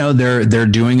 they're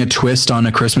doing a twist on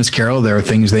A Christmas Carol. There are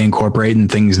things they incorporate and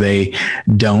things they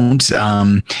don't.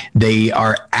 They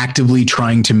are actively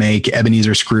trying to make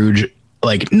Ebenezer Scrooge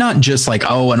not just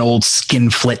an old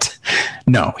skinflint.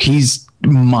 No, he's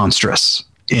monstrous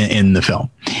in the film,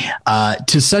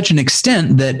 to such an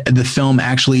extent that the film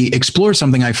actually explores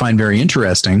something I find very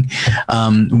interesting,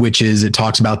 which is it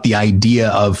talks about the idea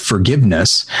of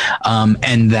forgiveness,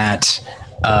 and that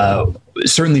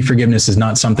certainly forgiveness is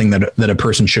not something that a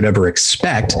person should ever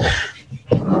expect.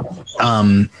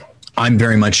 I'm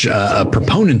very much a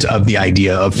proponent of the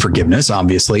idea of forgiveness,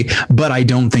 obviously, but I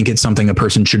don't think it's something a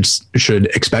person should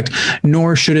expect,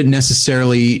 nor should it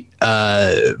necessarily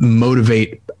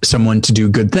motivate someone to do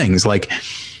good things. Like,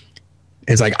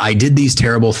 it's like, I did these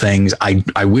terrible things.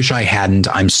 I wish I hadn't.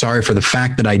 I'm sorry for the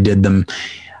fact that I did them.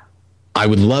 I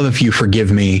would love if you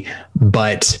forgive me,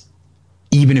 but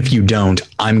even if you don't,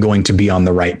 I'm going to be on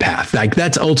the right path. Like,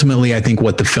 that's ultimately, I think,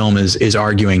 what the film is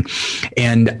arguing.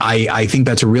 And I think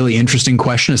that's a really interesting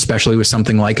question, especially with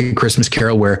something like A Christmas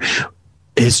Carol, where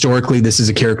historically this is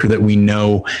a character that we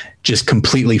know just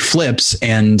completely flips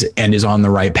and is on the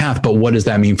right path. But what does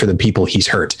that mean for the people he's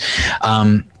hurt?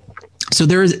 So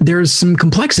there's some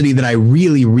complexity that I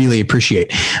really, really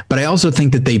appreciate, but I also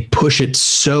think that they push it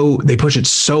so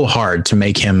hard to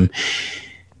make him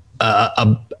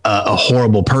a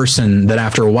horrible person that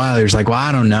after a while there's like, well,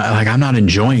 I don't know, like, I'm not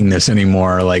enjoying this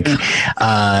anymore. Like,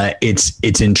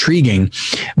 it's intriguing,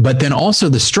 but then also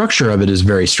the structure of it is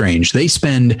very strange. They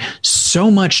spend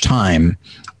so much time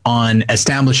on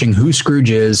establishing who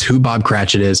Scrooge is, who Bob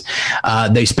Cratchit is.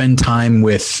 They spend time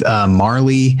with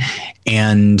Marley,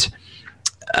 and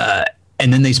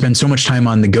then they spend so much time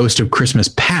on the Ghost of Christmas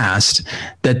Past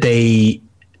that they,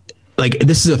 like,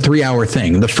 this is a 3-hour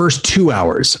thing. The first 2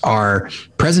 hours are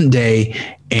present day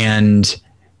and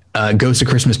Ghost of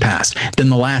Christmas Past. Then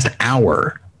the last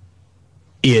hour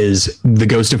is the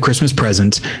Ghost of Christmas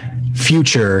Present,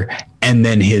 future, and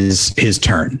then his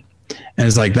turn. And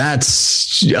it's like,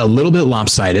 that's a little bit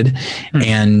lopsided.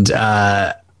 And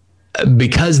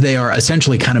because they are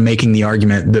essentially kind of making the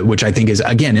argument that, which I think is,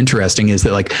 again, interesting, is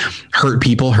that, like, hurt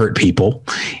people,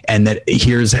 and that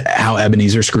here's how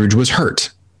Ebenezer Scrooge was hurt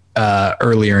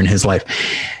earlier in his life.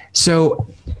 So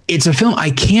it's a film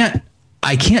I can't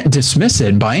dismiss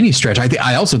it by any stretch.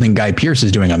 I also think Guy Pearce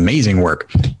is doing amazing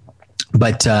work,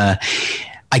 but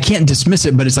I can't dismiss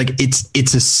it. But it's like, it's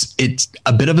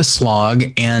a bit of a slog,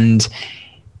 and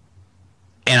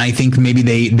I think maybe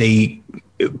they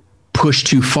push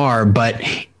too far, but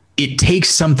it takes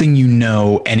something, and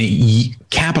it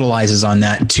capitalizes on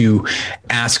that to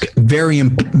ask very,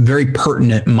 very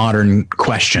pertinent modern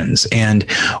questions. And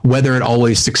whether it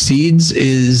always succeeds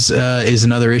is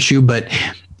another issue, but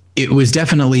it was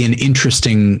definitely an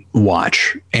interesting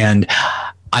watch. And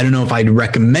I don't know if I'd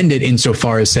recommend it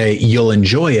insofar as say you'll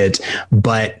enjoy it,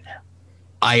 but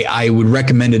I would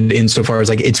recommend it insofar as,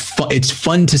 like, it's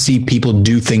fun to see people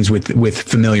do things with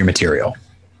familiar material.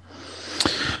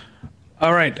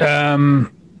 All right.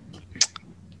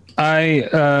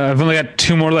 I've only got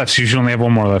 2 more left. So you should only have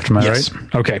 1 more left. Am I right?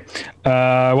 Okay.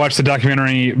 I watched the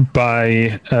documentary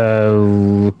by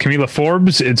Camilla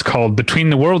Forbes. It's called Between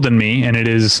the World and Me, and it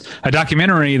is a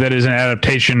documentary that is an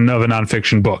adaptation of a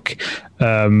nonfiction book.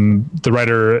 The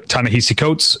writer Ta-Nehisi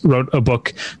Coates wrote a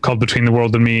book called Between the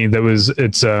World and Me.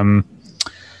 It's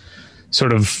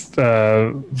sort of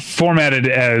formatted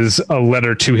as a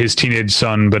letter to his teenage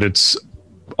son, but it's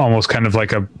almost kind of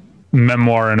like a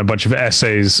memoir and a bunch of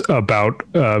essays about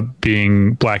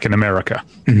being Black in America.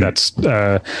 Mm-hmm.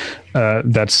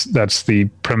 That's the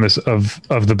premise of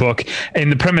the book.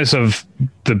 And the premise of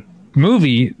the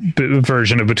movie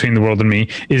version of Between the World and Me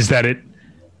is that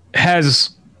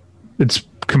it's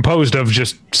composed of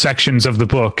just sections of the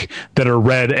book that are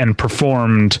read and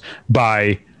performed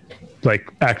by, like,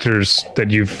 actors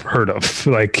that you've heard of,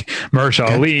 like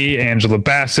Mahershala Ali, Angela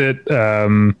Bassett,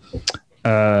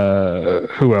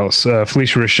 who else?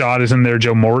 Felicia Rashad is in there.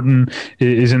 Joe Morton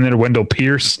is in there. Wendell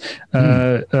Pierce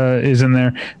is in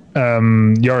there.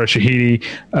 Yara Shahidi.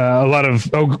 A lot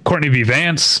of Courtney B.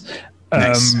 Vance.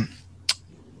 Nice.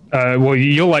 Well,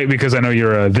 you'll like, because I know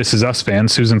you're a This Is Us fan.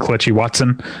 Susan Kelechi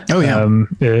Watson. Oh yeah,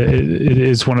 it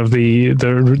is one of the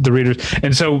readers,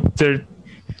 and so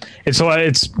it's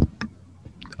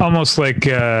almost like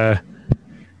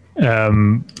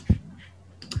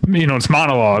it's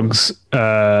monologues,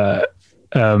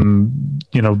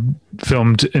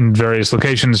 filmed in various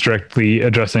locations, directly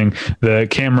addressing the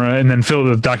camera, and then filled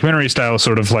with documentary style,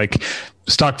 sort of like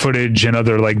stock footage and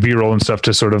other, like, B-roll and stuff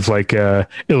to sort of like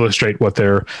illustrate what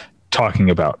they're talking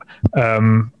about. I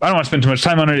don't want to spend too much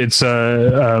time on it. It's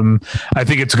I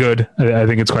think it's good. I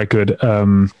think it's quite good.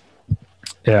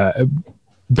 Yeah,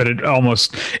 but it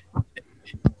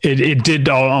did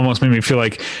almost make me feel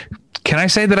like, can I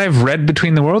say that I've read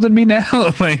Between the World and Me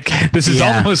now? Like, this is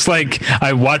almost like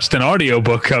I watched an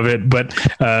audiobook of it, but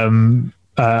I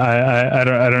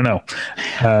don't know.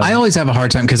 I always have a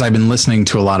hard time because I've been listening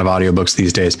to a lot of audiobooks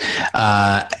these days.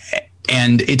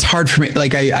 And it's hard for me.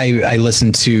 Like, I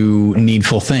listen to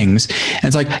Needful Things, and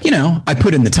it's like, I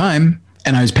put in the time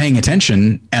and I was paying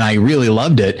attention and I really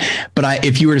loved it. But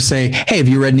if you were to say, hey, have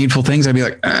you read Needful Things? I'd be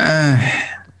like,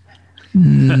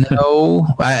 no.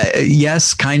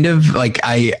 Yes, kind of. Like,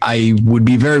 I would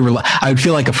be I would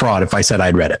feel like a fraud if I said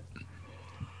I'd read it.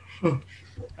 Okay,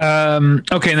 and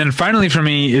then finally for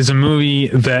me is a movie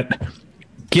that,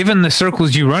 given the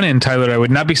circles you run in, Tyler, I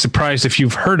would not be surprised if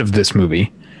you've heard of this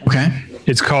movie. Okay.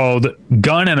 It's called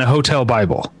Gun and a Hotel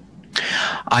Bible.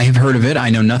 I have heard of it. I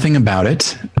know nothing about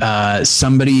it.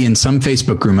 Somebody in some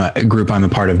Facebook group I'm a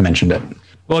part of mentioned it.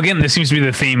 Well, again, this seems to be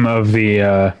the theme of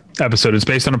the episode. It's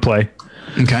based on a play.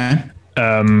 Okay.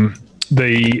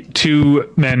 The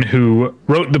two men who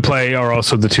wrote the play are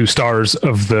also the two stars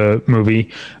of the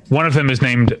movie. One of them is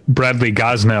named Bradley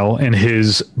Gosnell, and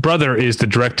his brother is the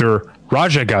director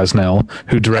Raja Gosnell,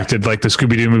 who directed like the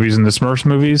Scooby-Doo movies and the Smurfs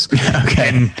movies.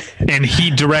 Okay. And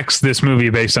he directs this movie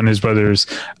based on his brother's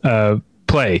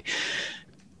play.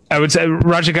 I would say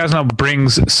Raja Gosnell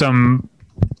brings some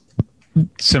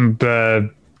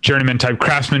journeyman type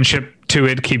craftsmanship to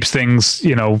it, keeps things,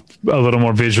 you know, a little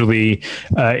more visually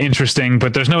interesting,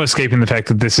 but there's no escaping the fact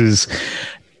that this is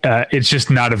it's just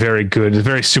not a very good, a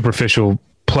very superficial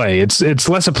play. It's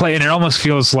less a play, and it almost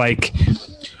feels like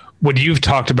what you've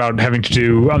talked about having to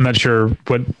do. I'm not sure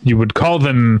what you would call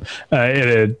them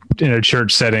in a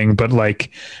church setting, but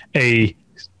like a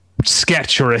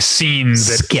sketch or a scene that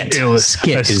skit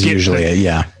is usually it.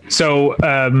 Yeah. So,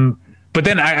 but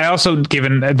then I also,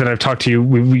 given that I've talked to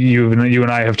you, you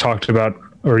and I have talked about,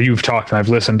 or you've talked and I've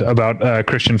listened about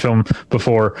Christian film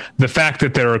before. The fact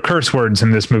that there are curse words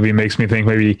in this movie makes me think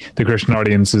maybe the Christian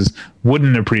audiences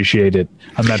wouldn't appreciate it.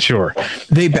 I'm not sure.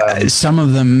 Some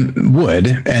of them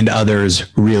would, and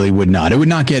others really would not. It would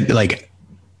not get like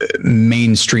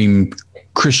mainstream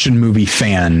Christian movie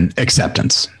fan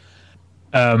acceptance.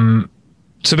 So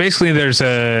basically, there's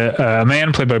a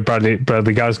man played by Bradley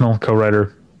Gosnell,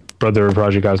 co-writer, brother of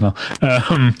Raja Gosnell,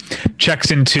 checks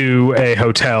into a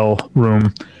hotel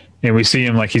room, and we see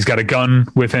him like he's got a gun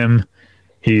with him.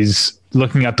 He's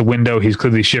looking out the window. He's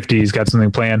clearly shifty. He's got something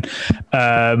planned.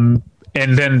 And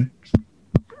then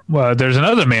there's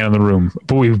another man in the room,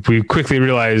 but we quickly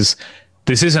realize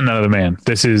this isn't another man.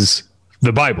 This is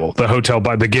the Bible, the hotel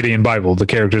by the Gideon Bible. The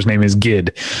character's name is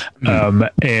Gid.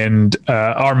 And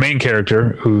our main character,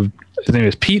 who his name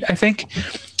is Pete, I think,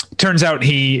 turns out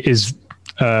he is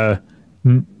he's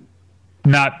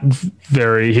not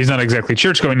exactly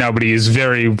church going now, but he is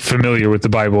very familiar with the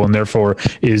Bible and therefore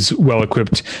is well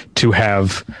equipped to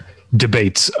have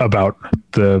debates about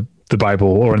the Bible,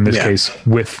 or in this case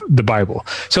with the Bible.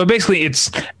 So basically it's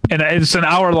an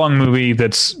hour-long movie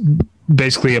that's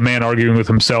basically a man arguing with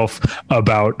himself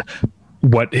about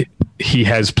what he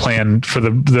has planned for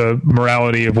the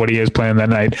morality of what he has planned that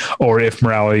night, or if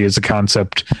morality is a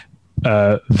concept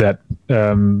that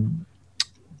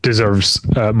deserves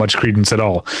much credence at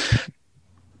all.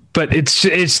 But it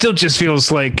still just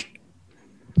feels like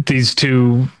these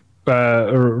two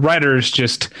writers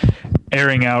just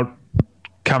airing out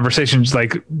conversations,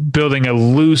 like building a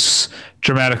loose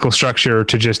dramatical structure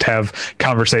to just have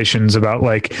conversations about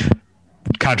like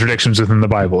contradictions within the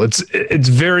Bible. It's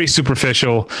very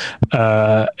superficial,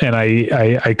 and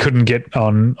I couldn't get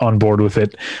on board with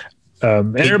it.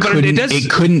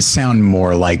 It couldn't sound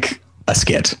more like a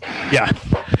skit. Yeah.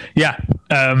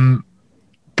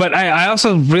 But I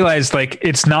also realized like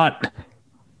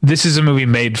this is a movie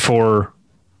made for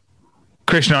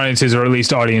Christian audiences, or at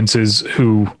least audiences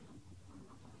who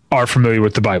are familiar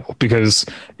with the Bible, because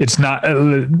it's not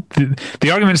the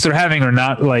arguments they're having are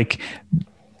not like,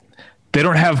 they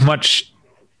don't have much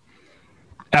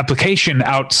application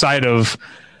outside of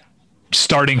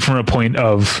starting from a point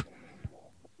of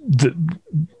the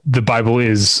Bible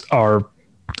is our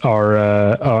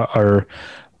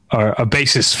a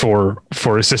basis for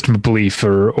a system of belief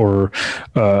or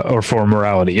for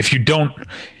morality. If you don't,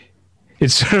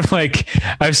 it's sort of like,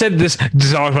 I've said this to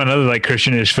talk about another like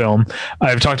Christianish film.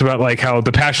 I've talked about like how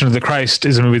The Passion of the Christ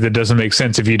is a movie that doesn't make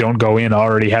sense if you don't go in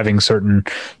already having certain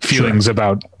feelings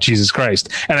about Jesus Christ.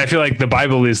 And I feel like the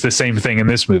Bible is the same thing in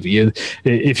this movie.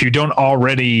 If you don't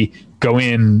already go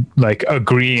in like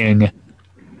agreeing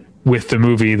with the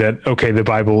movie that, okay, the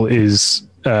Bible is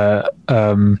of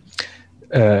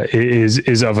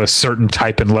a certain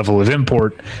type and level of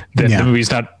import, then the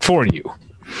movie's not for you.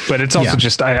 But it's also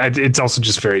it's also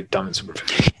just very dumb and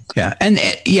superficial. Yeah. And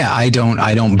I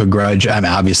don't begrudge, I mean,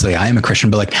 obviously I am a Christian,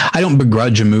 but like, I don't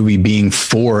begrudge a movie being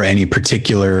for any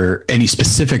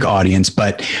specific audience,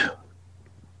 but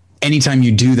anytime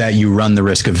you do that, you run the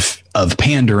risk of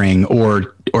pandering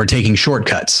or taking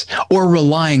shortcuts or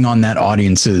relying on that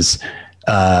audience's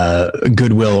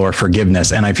goodwill or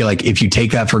forgiveness. And I feel like if you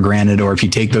take that for granted, or if you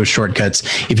take those shortcuts,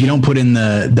 if you don't put in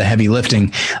the heavy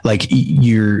lifting, like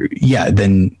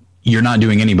then you're not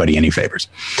doing anybody any favors.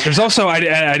 There's also, I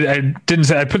didn't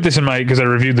say, I put this in my, because I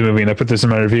reviewed the movie and I put this in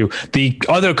my review. The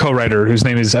other co-writer, whose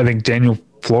name is, I think, Daniel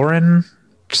Florin,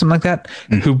 something like that,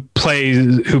 who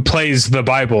plays the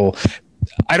Bible.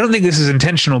 I don't think this is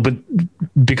intentional, but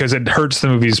because it hurts the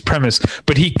movie's premise,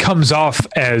 but he comes off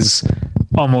as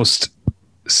almost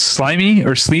slimy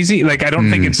or sleazy. Like, I don't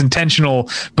think it's intentional,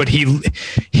 but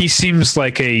he seems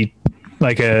like a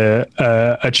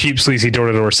cheap, sleazy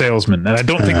door-to-door salesman, and I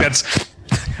don't think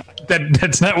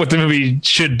that's not what the movie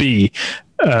should be.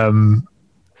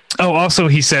 Also,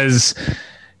 he says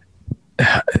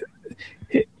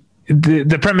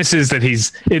the premise is that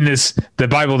he's in this. The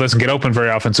Bible doesn't get open very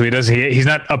often, so he's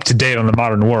not up to date on the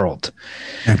modern world.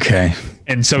 Okay,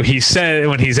 and so he said,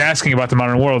 when he's asking about the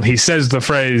modern world, he says the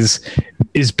phrase,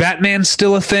 "Is Batman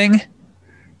still a thing?"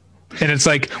 And it's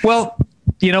like, well,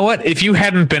 you know what? If you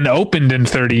hadn't been opened in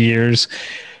 30 years,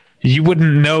 you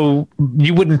wouldn't know.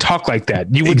 You wouldn't talk like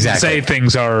that. You wouldn't say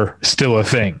things are still a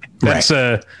thing. That's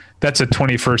a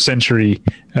 21st century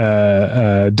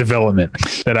development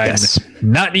that I'm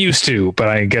not used to. But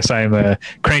I guess I'm a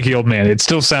cranky old man. It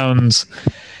still sounds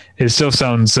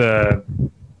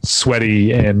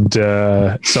sweaty and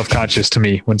self-conscious to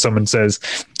me when someone says,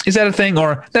 "Is that a thing?"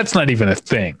 or "That's not even a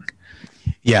thing."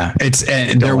 Yeah,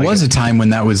 there was a time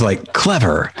when that was like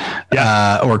clever,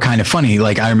 or kind of funny.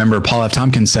 Like, I remember Paul F.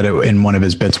 Tompkins said it in one of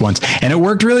his bits once, and it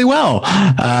worked really well.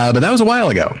 But that was a while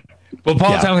ago. Well,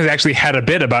 Paul F. Tompkins actually had a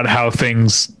bit about how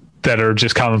things that are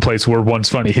just commonplace were once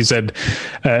funny. He said,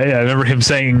 I remember him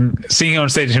seeing on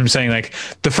stage, him saying, like,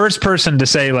 the first person to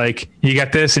say, like, you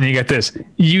got this and you got this,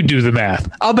 you do the math.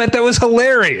 I'll bet that was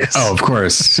hilarious. Oh, of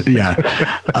course. Yeah.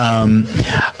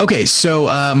 Okay. So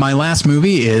my last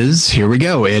movie is, here we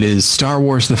go. It is Star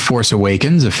Wars: The Force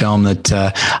Awakens, a film that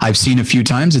I've seen a few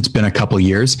times. It's been a couple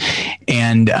years.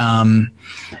 And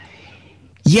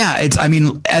yeah,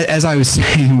 as I was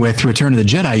saying with Return of the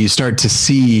Jedi, you start to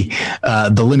see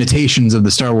the limitations of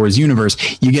the Star Wars universe.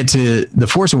 You get to The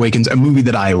Force Awakens, a movie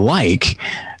that I like,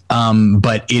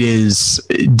 but it is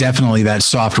definitely that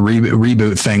soft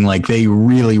reboot thing. Like, they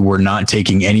really were not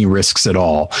taking any risks at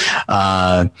all.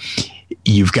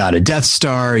 You've got a Death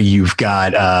Star. You've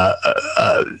got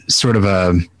sort of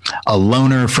a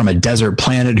loner from a desert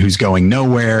planet who's going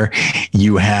nowhere.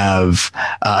 You have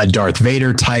a Darth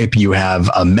Vader type. You have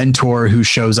a mentor who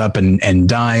shows up and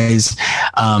dies.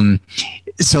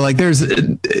 So, like,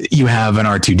 you have an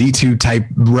R2-D2 type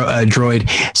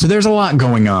droid. So there's a lot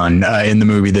going on in the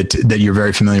movie that you're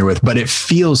very familiar with, but it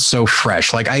feels so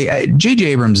fresh. Like, J.J.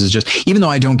 Abrams is just, even though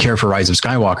I don't care for Rise of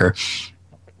Skywalker,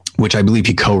 which I believe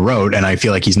he co-wrote, and I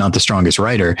feel like he's not the strongest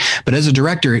writer, but as a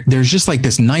director, there's just like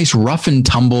this nice rough and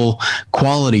tumble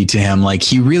quality to him. Like,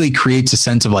 he really creates a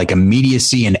sense of like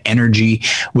immediacy and energy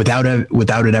without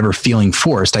it ever feeling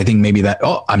forced. I think maybe that,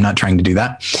 I'm not trying to do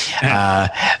that.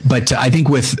 But I think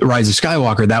with Rise of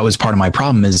Skywalker, that was part of my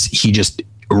problem, is he just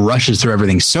rushes through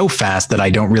everything so fast that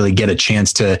I don't really get a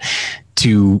chance to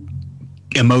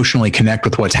emotionally connect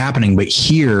with what's happening. But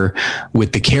here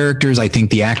with the characters, I think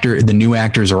the new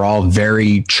actors are all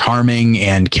very charming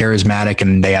and charismatic,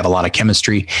 and they have a lot of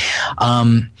chemistry.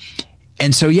 And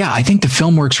so, yeah, I think the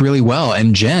film works really well.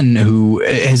 And Jen, who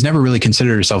has never really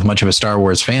considered herself much of a Star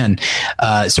Wars fan,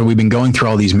 so we've been going through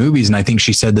all these movies, and I think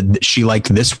she said that she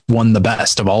liked this one the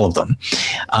best of all of them.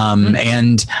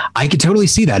 And I could totally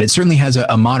see that. It certainly has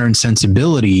a modern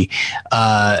sensibility,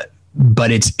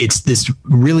 but it's this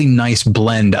really nice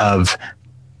blend of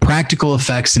practical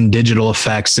effects and digital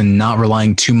effects, and not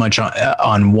relying too much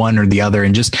on one or the other,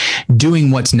 and just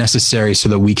doing what's necessary so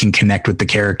that we can connect with the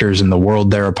characters and the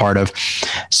world they're a part of.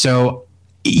 So,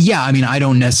 yeah, I mean,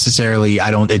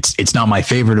 it's not my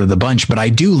favorite of the bunch, but I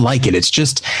do like it. It's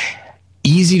just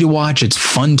easy to watch. It's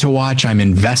fun to watch. I'm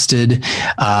invested.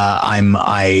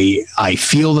 I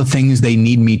feel the things they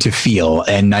need me to feel,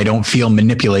 and I don't feel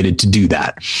manipulated to do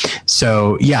that.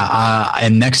 So, yeah.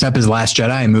 And next up is Last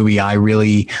Jedi, a movie I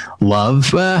really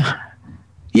love.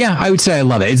 Yeah, I would say I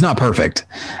love it. It's not perfect,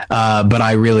 but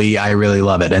I really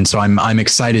love it. And so I'm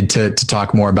excited to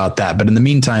talk more about that. But in the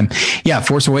meantime, yeah,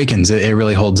 Force Awakens, it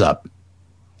really holds up.